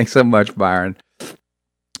right, thanks so much, Byron.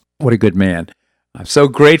 What a good man. I'm so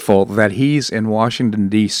grateful that he's in Washington,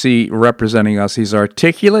 D.C., representing us. He's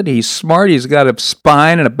articulate, he's smart, he's got a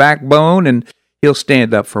spine and a backbone, and he'll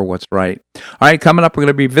stand up for what's right. All right, coming up, we're going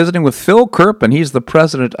to be visiting with Phil Kerpen. He's the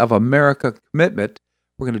president of America Commitment.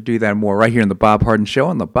 We're going to do that more right here in the Bob Harden Show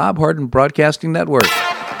on the Bob Harden Broadcasting Network.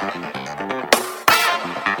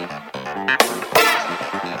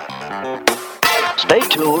 Stay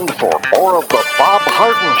tuned for more of the Bob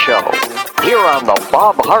Harden Show here on the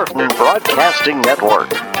Bob Harden Broadcasting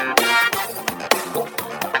Network.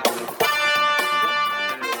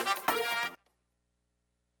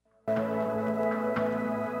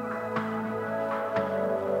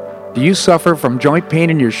 Do you suffer from joint pain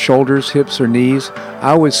in your shoulders, hips, or knees?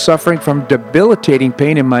 I was suffering from debilitating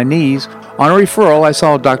pain in my knees. On a referral, I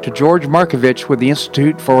saw Dr. George Markovich with the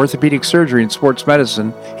Institute for Orthopedic Surgery and Sports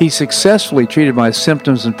Medicine. He successfully treated my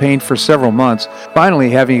symptoms and pain for several months. Finally,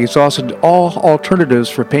 having exhausted all alternatives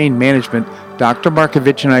for pain management, Dr.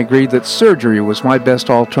 Markovich and I agreed that surgery was my best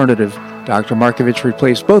alternative. Dr. Markovich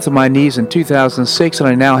replaced both of my knees in 2006, and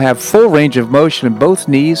I now have full range of motion in both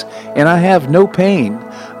knees, and I have no pain.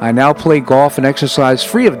 I now play golf and exercise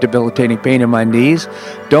free of debilitating pain in my knees.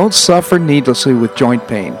 Don't suffer needlessly with joint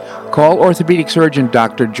pain. Call orthopedic surgeon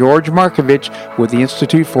Dr. George Markovich with the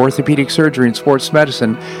Institute for Orthopedic Surgery and Sports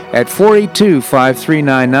Medicine at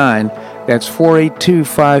 482-5399. That's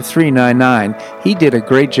 482-5399. He did a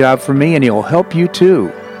great job for me, and he'll help you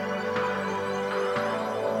too.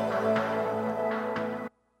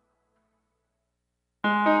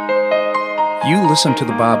 You listen to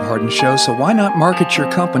The Bob Harden Show, so why not market your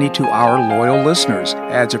company to our loyal listeners?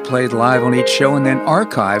 Ads are played live on each show and then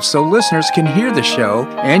archived so listeners can hear the show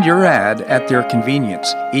and your ad at their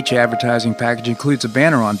convenience. Each advertising package includes a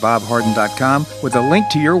banner on bobharden.com with a link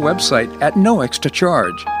to your website at no extra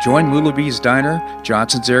charge. Join Lulabee's Diner,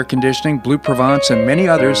 Johnson's Air Conditioning, Blue Provence, and many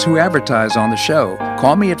others who advertise on the show.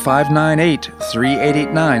 Call me at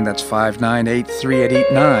 598-3889, that's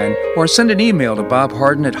 598-3889, or send an email to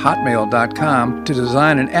bobharden@hotmail.com to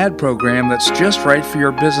design an ad program that's just right for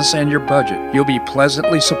your business and your budget. You'll be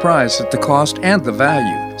pleasantly surprised at the cost and the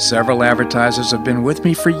value. Several advertisers have been with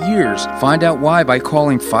me for years. Find out why by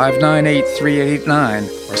calling 598-3889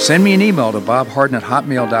 or send me an email to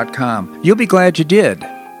bobharden@hotmail.com. You'll be glad you did.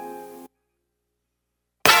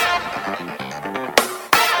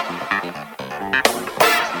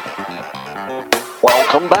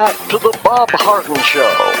 Welcome back to the Bob Harden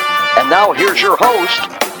Show. And now here's your host,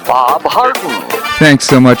 Bob Harden. Thanks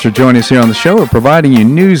so much for joining us here on the show. We're providing you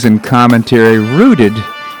news and commentary rooted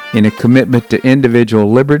in a commitment to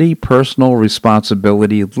individual liberty, personal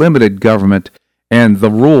responsibility, limited government, and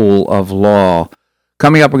the rule of law.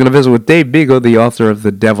 Coming up, we're going to visit with Dave Bigo, the author of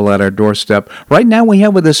The Devil at Our Doorstep. Right now, we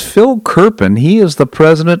have with us Phil Kerpen. He is the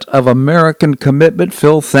president of American Commitment.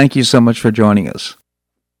 Phil, thank you so much for joining us.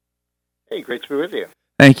 Hey, great to be with you.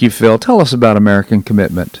 Thank you, Phil. Tell us about American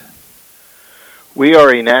Commitment. We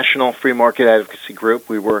are a national free market advocacy group.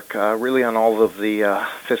 We work really on all of the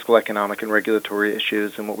fiscal, economic, and regulatory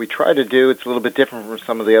issues. And what we try to do, it's a little bit different from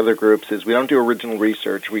some of the other groups, is we don't do original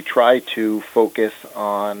research. We try to focus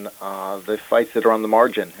on the fights that are on the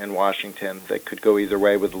margin in Washington that could go either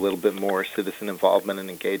way with a little bit more citizen involvement and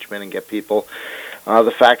engagement and get people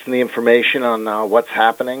the facts and the information on what's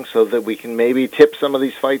happening so that we can maybe tip some of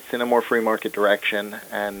these fights in a more free market direction.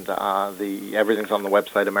 And everything's on the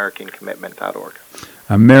website, AmericanCommitment.org.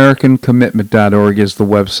 AmericanCommitment.org is the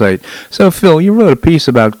website. So, Phil, you wrote a piece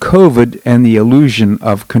about COVID and the illusion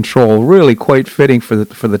of control, really quite fitting for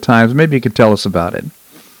the times. Maybe you could tell us about it.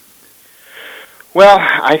 Well,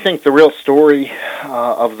 I think the real story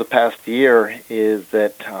of the past year is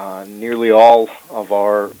that nearly all of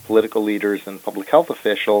our political leaders and public health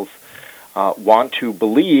officials want to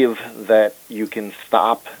believe that you can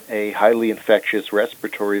stop a highly infectious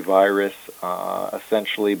respiratory virus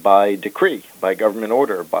essentially by decree, by government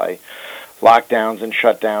order, by lockdowns and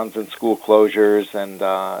shutdowns and school closures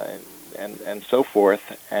and so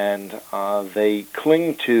forth. And they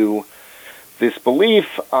cling to this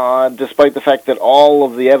belief, despite the fact that all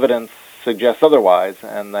of the evidence suggests otherwise,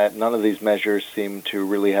 and that none of these measures seem to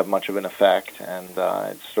really have much of an effect. And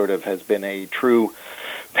it sort of has been a true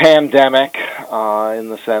pandemic in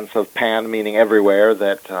the sense of pan meaning everywhere,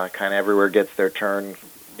 that kind of everywhere gets their turn,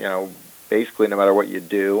 basically no matter what you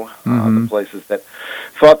do. The places that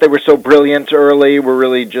thought they were so brilliant early were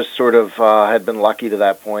really just sort of had been lucky to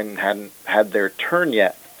that point and hadn't had their turn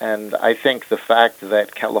yet. And I think the fact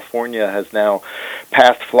that California has now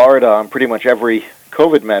passed Florida on pretty much every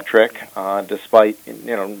COVID metric, despite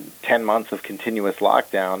 10 months of continuous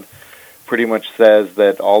lockdown, pretty much says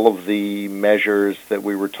that all of the measures that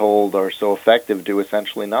we were told are so effective do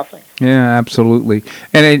essentially nothing. Yeah, absolutely.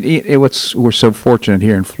 And we're so fortunate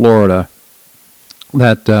here in Florida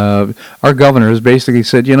that our governor has basically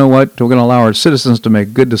said, you know what, we're going to allow our citizens to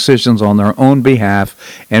make good decisions on their own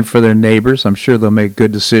behalf and for their neighbors. I'm sure they'll make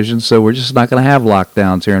good decisions, so we're just not going to have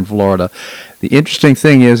lockdowns here in Florida. The interesting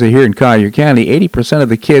thing is that here in Collier County, 80% of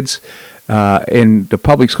the kids in the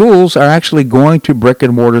public schools are actually going to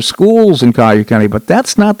brick-and-mortar schools in Collier County, but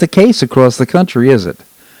that's not the case across the country, is it?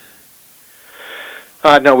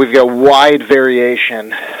 No, we've got wide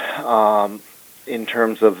variation in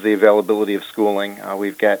terms of the availability of schooling.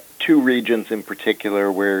 We've got two regions in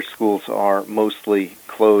particular where schools are mostly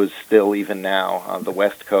closed still even now, on the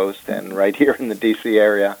West Coast and right here in the D.C.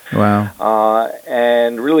 area. Wow.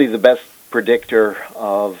 And really the best predictor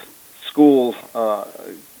of school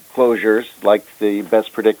closures, like the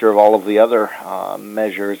best predictor of all of the other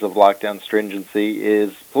measures of lockdown stringency,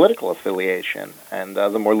 is political affiliation. And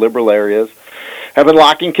the more liberal areas have been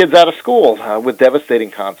locking kids out of school with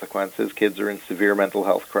devastating consequences. Kids are in severe mental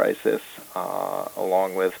health crisis,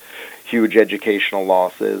 along with huge educational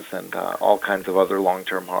losses and all kinds of other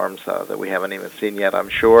long-term harms that we haven't even seen yet, I'm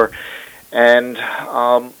sure. And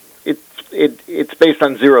it's based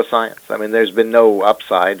on zero science. I mean, there's been no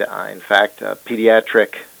upside. In fact,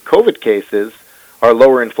 pediatric COVID cases are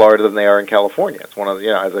lower in Florida than they are in California. It's one of the,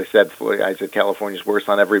 as I said, California's worse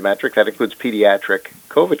on every metric. That includes pediatric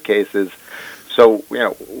COVID cases. So,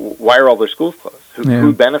 why are all their schools closed?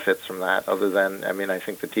 Who benefits from that other than, I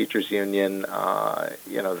think the teachers union,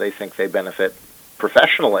 they think they benefit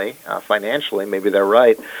professionally, financially, maybe they're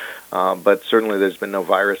right, but certainly there's been no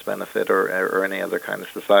virus benefit or any other kind of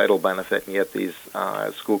societal benefit, and yet these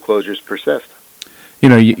school closures persist.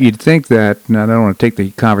 You'd think that, and I don't want to take the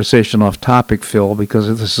conversation off topic, Phil, because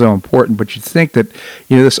this is so important, but you'd think that,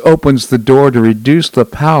 this opens the door to reduce the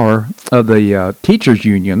power of the teachers'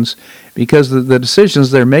 unions, because the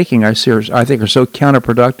decisions they're making, I think, are so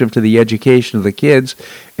counterproductive to the education of the kids,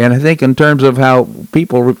 and I think in terms of how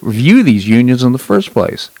people view these unions in the first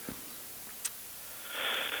place.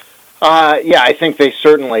 I think they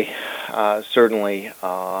certainly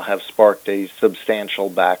have sparked a substantial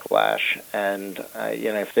backlash. And,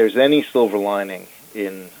 if there's any silver lining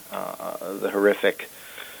in the horrific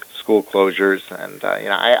school closures, and,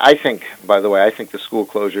 I think, by the way, I think the school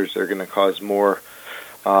closures are going to cause more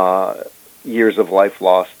years of life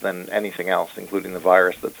lost than anything else, including the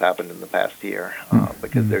virus that's happened in the past year,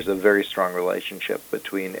 because there's a very strong relationship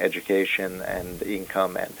between education and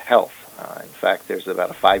income and health. In fact, there's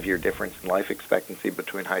about a 5-year difference in life expectancy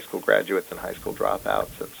between high school graduates and high school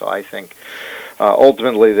dropouts. And so I think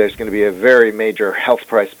ultimately there's going to be a very major health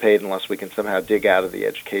price paid unless we can somehow dig out of the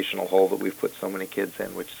educational hole that we've put so many kids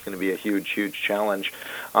in, which is going to be a huge, huge challenge.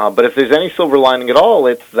 But if there's any silver lining at all,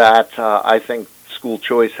 it's that I think school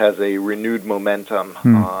choice has a renewed momentum,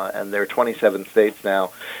 and there are 27 states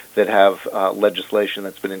now that have legislation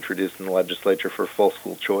that's been introduced in the legislature for full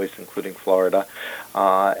school choice, including Florida.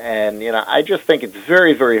 And, I just think it's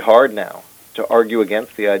very, very hard now to argue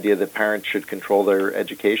against the idea that parents should control their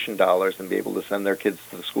education dollars and be able to send their kids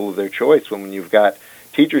to the school of their choice when you've got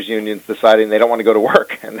teachers unions deciding they don't want to go to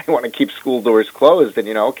work and they want to keep school doors closed. And,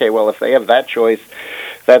 okay, well, if they have that choice,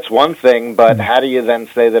 that's one thing, but how do you then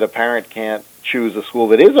say that a parent can't choose a school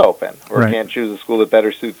that is open or can't choose a school that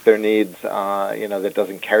better suits their needs, that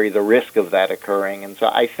doesn't carry the risk of that occurring? And so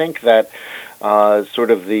I think that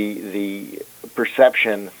sort of the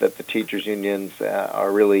perception that the teachers' unions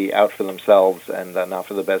are really out for themselves and not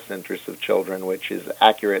for the best interests of children, which is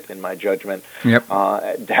accurate in my judgment,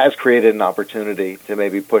 has created an opportunity to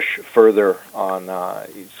maybe push further on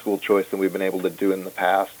school choice than we've been able to do in the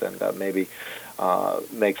past, and maybe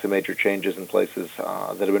make some major changes in places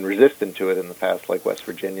that have been resistant to it in the past, like West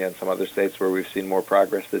Virginia and some other states where we've seen more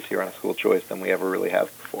progress this year on school choice than we ever really have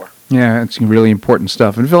before. Yeah, it's really important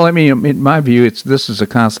stuff. And Phil, I mean, in my view, this is a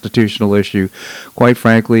constitutional issue. Quite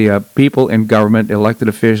frankly, people in government, elected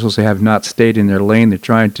officials, have not stayed in their lane. They're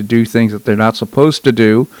trying to do things that they're not supposed to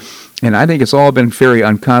do. And I think it's all been very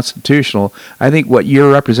unconstitutional. I think what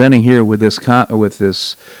you're representing here with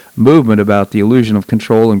this movement about the illusion of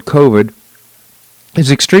control and COVID is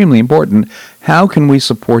extremely important. How can we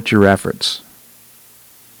support your efforts?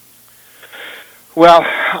 Well,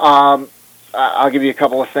 I'll give you a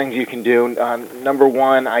couple of things you can do. Number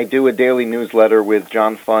one, I do a daily newsletter with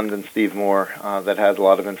John Fund and Steve Moore that has a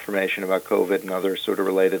lot of information about COVID and other sort of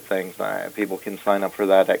related things. People can sign up for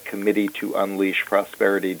that at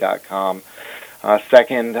committee2unleashprosperity.com.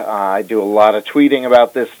 Second, I do a lot of tweeting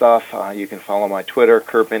about this stuff. You can follow my Twitter,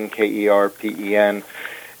 Kerpen, Kerpen.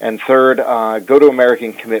 And third, go to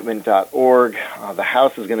AmericanCommitment.org. The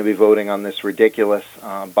House is going to be voting on this ridiculous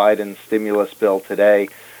Biden stimulus bill today.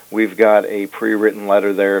 We've got a pre-written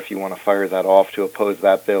letter there if you want to fire that off to oppose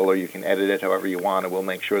that bill, or you can edit it however you want, and we'll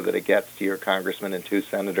make sure that it gets to your congressman and 2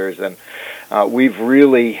 senators. And we've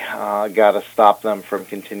really got to stop them from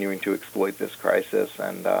continuing to exploit this crisis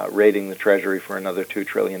and raiding the Treasury for another $2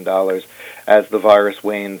 trillion as the virus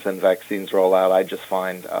wanes and vaccines roll out. I just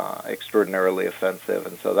find extraordinarily offensive.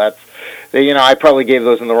 And so that's, I probably gave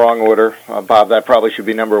those in the wrong order. Bob, that probably should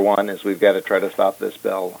be number one, is we've got to try to stop this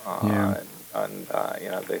bill. And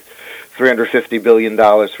the $350 billion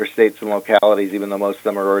for states and localities, even though most of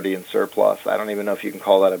them are already in surplus. I don't even know if you can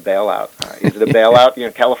call that a bailout. Is it a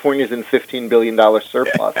bailout? California's in $15 billion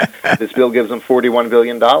surplus. This bill gives them $41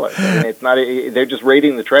 billion. I mean, it's not. They're just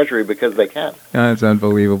raiding the Treasury because they can. That's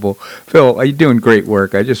unbelievable. Phil, you're doing great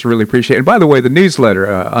work. I just really appreciate it. And by the way, the newsletter,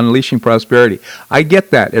 Unleashing Prosperity, I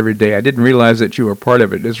get that every day. I didn't realize that you were part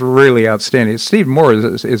of it. It's really outstanding. Steve Moore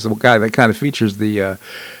is the guy that kind of features the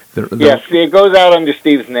yes, it goes out under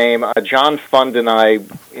Steve's name. John Fund and I,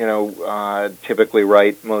 typically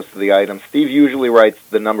write most of the items. Steve usually writes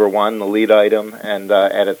the number one, the lead item, and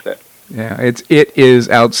edits it. Yeah, it is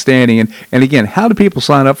outstanding. And again, how do people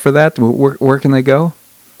sign up for that? Where can they go?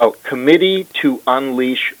 Oh,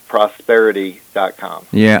 committee2unleashprosperity.com.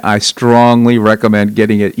 Yeah, I strongly recommend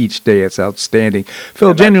getting it each day. It's outstanding.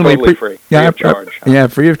 Phil, genuinely totally free of charge.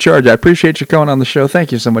 Free of charge. I appreciate you coming on the show.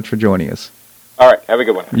 Thank you so much for joining us. All right, have a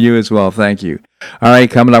good one. You as well, thank you. All right,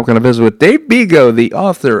 coming up, we're going to visit with Dave Bego, the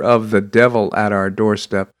author of The Devil at Our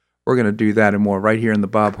Doorstep. We're going to do that and more right here in The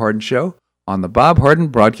Bob Harden Show on the Bob Harden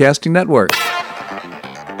Broadcasting Network.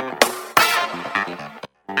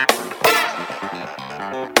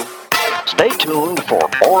 Stay tuned for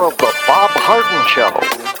more of The Bob Harden Show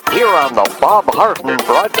here on the Bob Harden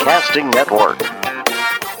Broadcasting Network.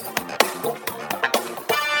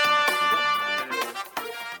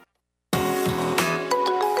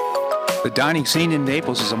 The dining scene in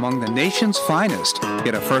Naples is among the nation's finest.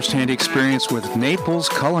 Get a first-hand experience with Naples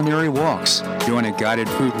Culinary Walks. Join a guided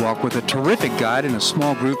food walk with a terrific guide in a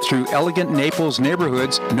small group through elegant Naples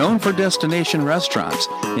neighborhoods known for destination restaurants.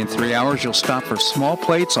 In 3 hours, you'll stop for small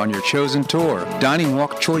plates on your chosen tour. Dining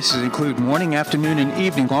walk choices include morning, afternoon, and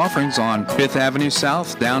evening offerings on 5th Avenue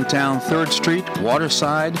South, downtown 3rd Street,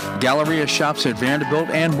 Waterside, Galleria shops at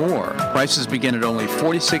Vanderbilt, and more. Prices begin at only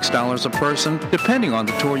 $46 a person, depending on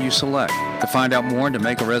the tour you select. To find out more and to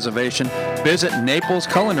make a reservation, visit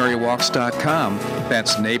NaplesCulinaryWalks.com.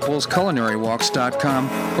 That's NaplesCulinaryWalks.com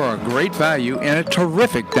for a great value and a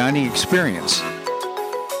terrific dining experience.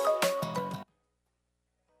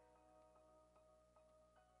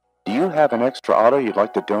 Do you have an extra auto you'd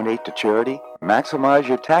like to donate to charity? Maximize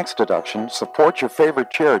your tax deduction, support your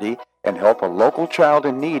favorite charity, and help a local child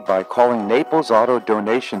in need by calling Naples Auto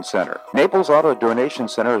Donation Center. Naples Auto Donation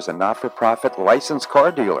Center is a not-for-profit licensed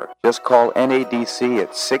car dealer. Just call NADC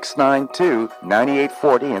at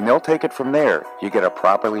 692-9840 and they'll take it from there. You get a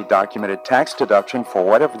properly documented tax deduction for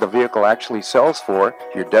whatever the vehicle actually sells for.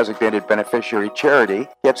 Your designated beneficiary charity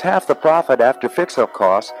gets half the profit after fix-up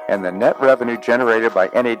costs, and the net revenue generated by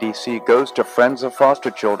NADC goes to Friends of Foster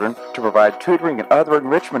Children to provide tutoring, and other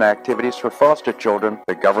enrichment activities for foster children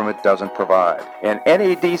the government doesn't provide. And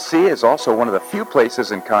NADC is also one of the few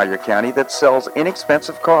places in Collier County that sells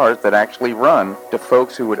inexpensive cars that actually run to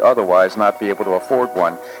folks who would otherwise not be able to afford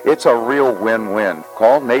one. It's a real win-win.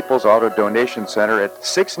 Call Naples Auto Donation Center at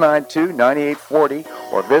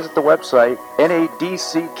 692-9840 or visit the website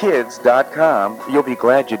nadckids.com. You'll be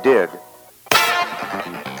glad you did.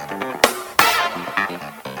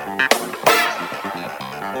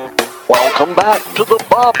 Welcome back to the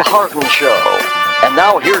Bob Harden Show. And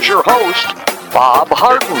now here's your host, Bob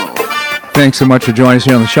Harden. Thanks so much for joining us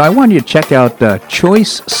here on the show. I want you to check out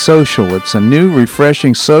Choice Social. It's a new,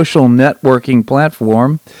 refreshing social networking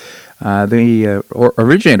platform. The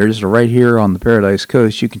originators are right here on the Paradise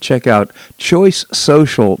Coast. You can check out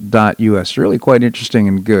choicesocial.us. Really quite interesting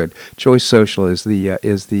and good. Choice Social is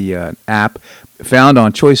the app found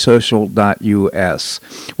on choicesocial.us.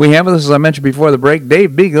 We have with us, as I mentioned before the break, Dave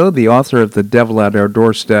Bego, the author of The Devil at Our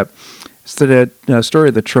Doorstep. It's the story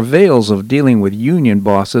of the travails of dealing with union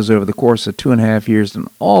bosses over the course of 2.5 years and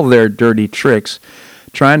all their dirty tricks,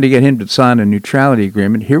 trying to get him to sign a neutrality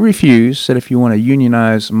agreement. He refused, said if you want to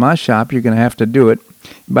unionize my shop, you're going to have to do it.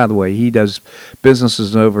 By the way, he does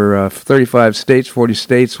businesses in over 35 states, 40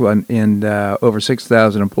 states, and over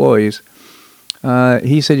 6,000 employees.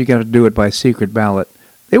 He said you got to do it by secret ballot.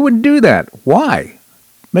 They wouldn't do that. Why?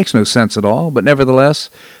 Makes no sense at all. But nevertheless,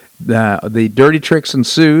 the dirty tricks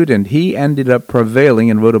ensued, and he ended up prevailing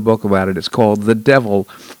and wrote a book about it. It's called The Devil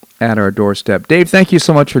at Our Doorstep. Dave, thank you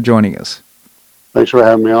so much for joining us. Thanks for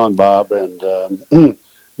having me on, Bob. And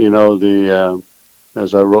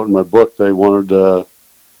as I wrote in my book, they wanted to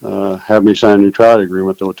have me sign a neutrality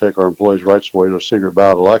agreement that would take our employees' rights away to a secret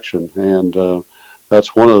ballot election. And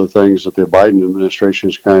that's one of the things that the Biden administration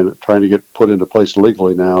is kind of trying to get put into place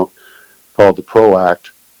legally now, called the PRO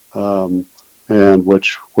Act, and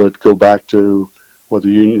which would go back to what the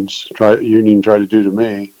union tried to do to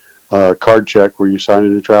me. Card check where you sign a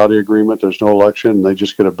neutrality agreement, there's no election, and they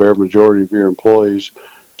just get a bare majority of your employees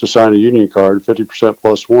to sign a union card, 50%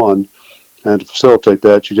 plus one. And to facilitate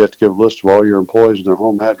that, you'd have to give a list of all your employees and their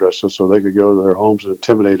home addresses so they could go to their homes and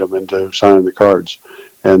intimidate them into signing the cards.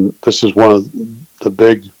 And this is one of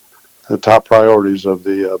the top priorities of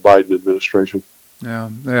the Biden administration. Yeah,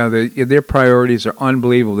 their priorities are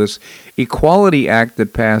unbelievable. This Equality Act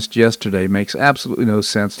that passed yesterday makes absolutely no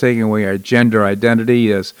sense. Taking away our gender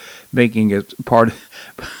identity is making it part of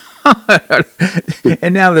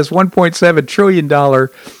and now this $1.7 trillion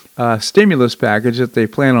stimulus package that they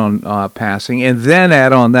plan on passing, and then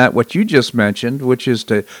add on that what you just mentioned, which is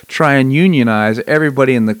to try and unionize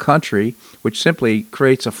everybody in the country, which simply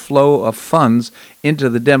creates a flow of funds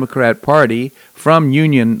into the Democrat Party from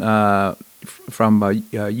union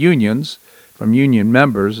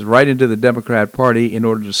members right into the Democrat Party in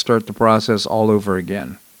order to start the process all over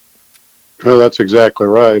again. Well, that's exactly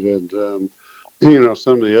right. And,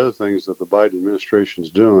 some of the other things that the Biden administration is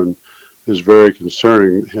doing is very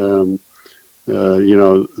concerning.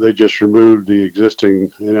 They just removed the existing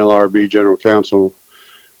NLRB general counsel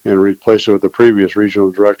and replaced it with the previous regional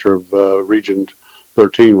director of Region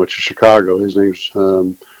 13, which is Chicago. His name's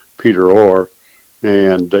Peter Orr.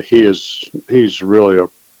 And he's really a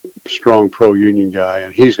strong pro-union guy,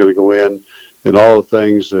 and he's going to go in and all the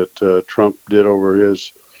things that Trump did over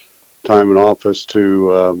his time in office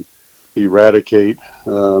to eradicate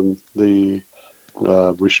the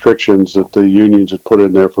restrictions that the unions had put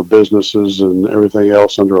in there for businesses and everything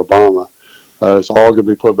else under Obama. It's all going to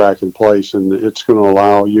be put back in place, and it's going to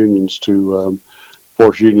allow unions to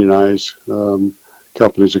force unionize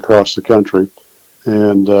companies across the country.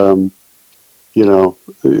 And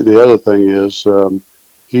the other thing is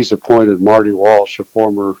he's appointed Marty Walsh, a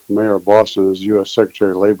former mayor of Boston, as U.S.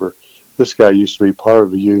 Secretary of Labor. This guy used to be part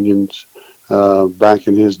of the unions back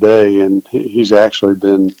in his day, and he's actually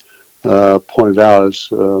been pointed out as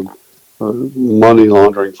money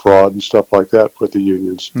laundering fraud and stuff like that with the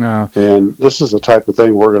unions. And this is the type of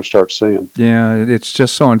thing we're going to start seeing. Yeah, it's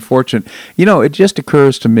just so unfortunate. It just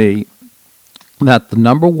occurs to me that the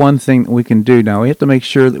number one thing that we can do now, we have to make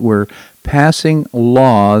sure that we're passing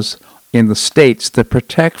laws in the states that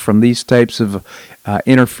protect from these types of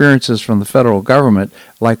interferences from the federal government,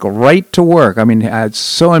 like a right to work. I mean, it's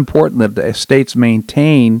so important that the states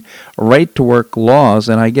maintain right to work laws,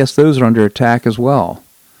 and I guess those are under attack as well.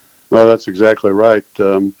 Well, that's exactly right.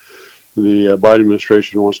 The Biden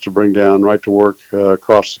administration wants to bring down right to work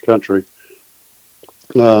across the country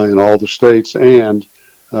in all the states, and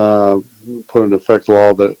put into effect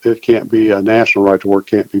law that it can't be a national right to work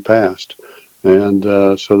can't be passed. And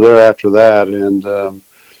so they're after that, and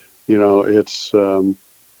it's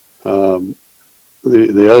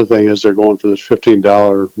the other thing is they're going for this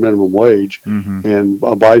 $15 minimum wage, and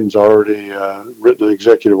Biden's already written an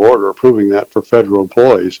executive order approving that for federal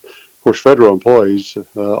employees. Of course, federal employees,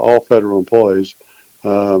 all federal employees,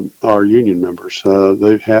 are union members.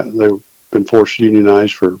 They've been forced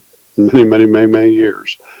unionized for many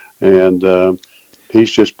years, and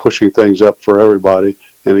he's just pushing things up for everybody.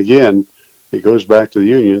 And again, it goes back to the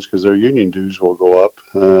unions because their union dues will go up,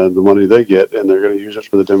 the money they get, and they're going to use it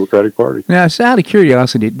for the Democratic Party. Now, it's out of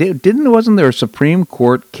curiosity, wasn't there a Supreme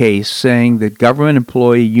Court case saying that government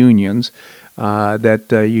employee unions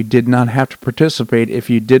that you did not have to participate if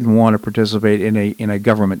you didn't want to participate in a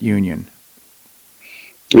government union?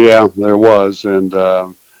 Yeah, there was, and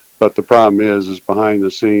but the problem is behind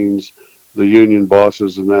the scenes, the union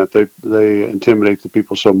bosses and that they intimidate the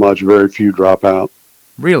people so much, very few drop out.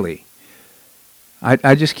 Really?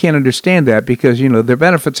 I just can't understand that because, their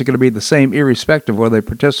benefits are going to be the same irrespective of whether they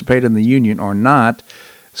participate in the union or not.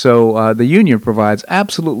 So the union provides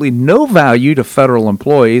absolutely no value to federal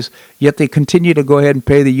employees, yet they continue to go ahead and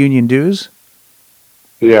pay the union dues?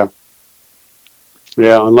 Yeah,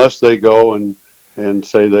 unless they go and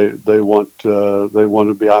say they want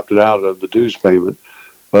to be opted out of the dues payment.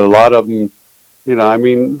 But a lot of them,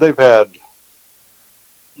 they've had,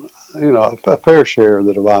 a fair share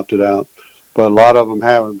that have opted out. But a lot of them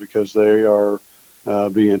haven't because they are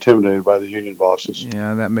being intimidated by the union bosses.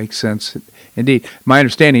 Yeah, that makes sense. Indeed. My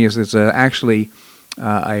understanding is it's actually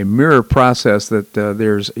a mirror process that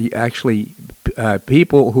there's actually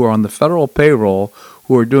people who are on the federal payroll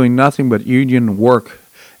who are doing nothing but union work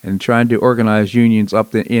and trying to organize unions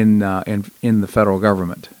up in the federal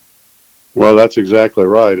government. Well, that's exactly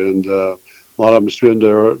right. And a lot of them spend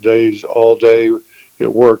their days all day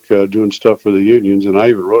at work doing stuff for the unions, and I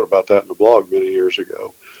even wrote about that in a blog many years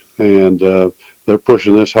ago. And they're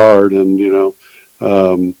pushing this hard, and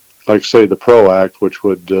like say the PRO Act, which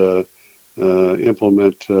would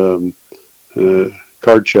implement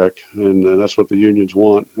card check, and that's what the unions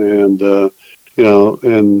want. And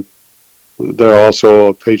and there are also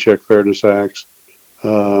a Paycheck Fairness Act,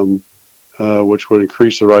 which would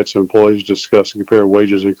increase the rights of employees to discuss and compare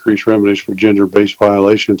wages, increase remedies for gender-based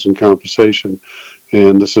violations and compensation.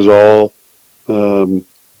 And this is all the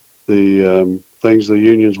things the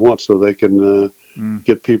unions want, so they can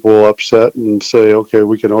get people upset and say, okay,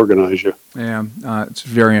 we can organize you. Yeah, it's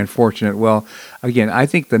very unfortunate. Well, again, I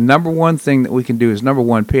think the number one thing that we can do is, number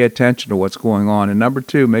one, pay attention to what's going on, and number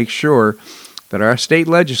two, make sure that our state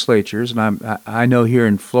legislatures, and I know here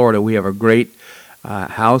in Florida we have a great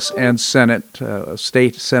House and Senate,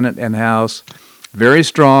 state Senate and House, very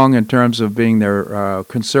strong in terms of being their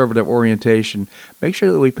conservative orientation. Make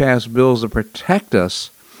sure that we pass bills that protect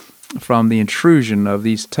us from the intrusion of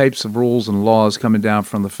these types of rules and laws coming down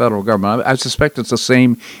from the federal government. I suspect it's the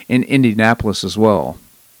same in Indianapolis as well.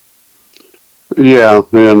 Yeah,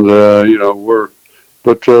 and we're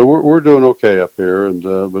doing okay up here, and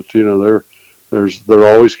but they're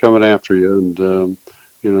always coming after you, and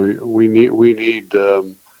we need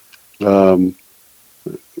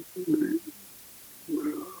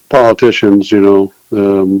politicians,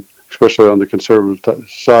 especially on the conservative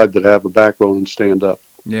side, that have a backbone and stand up.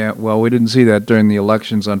 Yeah, well, we didn't see that during the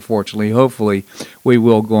elections, unfortunately. Hopefully, we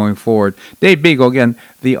will going forward. Dave Beagle, again,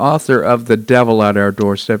 the author of The Devil at Our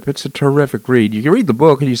Doorstep. It's a terrific read. You can read the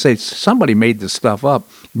book and you say, somebody made this stuff up.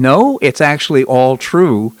 No, it's actually all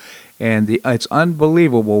true. And it's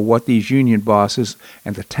unbelievable what these union bosses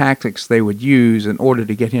and the tactics they would use in order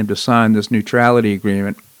to get him to sign this neutrality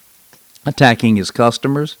agreement, attacking his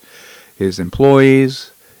customers, his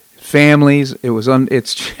employees, families. Using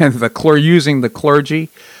the clergy.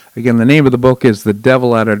 Again, the name of the book is The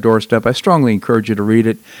Devil at Our Doorstep. I strongly encourage you to read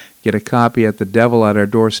it. Get a copy at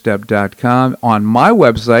thedevilatourdoorstep.com, on my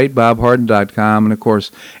website, bobharden.com, and, of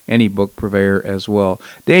course, any book purveyor as well.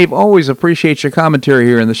 Dave, always appreciate your commentary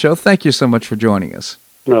here in the show. Thank you so much for joining us.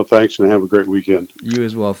 No, thanks, and have a great weekend. You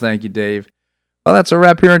as well. Thank you, Dave. Well, that's a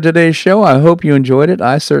wrap here in today's show. I hope you enjoyed it.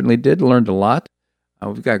 I certainly did. Learned a lot.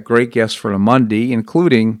 We've got great guests for Monday,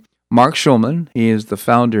 including Mark Schulman. He is the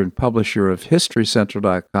founder and publisher of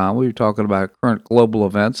HistoryCentral.com. We were talking about current global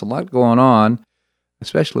events, a lot going on.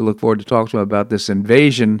 Especially look forward to talking to him about this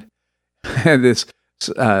invasion and this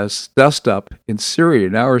dust-up in Syria.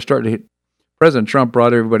 Now we're starting to hit. President Trump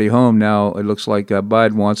brought everybody home. Now it looks like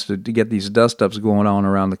Biden wants to get these dust-ups going on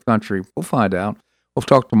around the country. We'll find out. We'll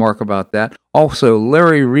talk to Mark about that. Also,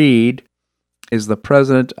 Larry Reed is the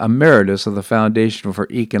president emeritus of the Foundation for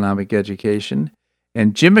Economic Education.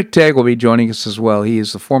 And Jim McTagg will be joining us as well. He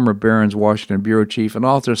is the former Barron's Washington bureau chief and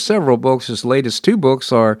author of several books. His latest two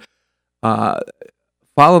books are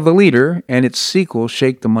Follow the Leader and its sequel,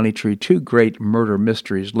 Shake the Money Tree, two great murder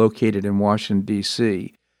mysteries located in Washington,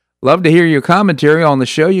 D.C. Love to hear your commentary on the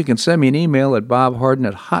show. You can send me an email at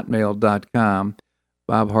bobharden@hotmail.com,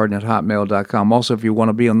 bobharden@hotmail.com. Also, if you want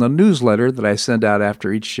to be on the newsletter that I send out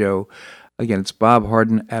after each show, again, it's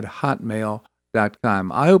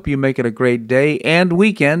bobharden@hotmail.com. I hope you make it a great day and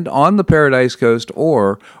weekend on the Paradise Coast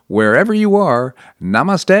or wherever you are.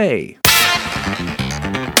 Namaste.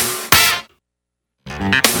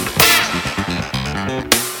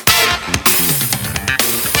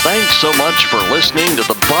 Thanks so much for listening to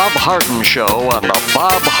The Bob Harden Show on the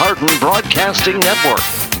Bob Harden Broadcasting Network.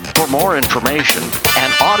 For more information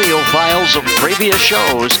and audio files of previous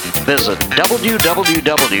shows, visit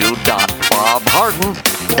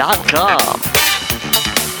www.bobharden.com.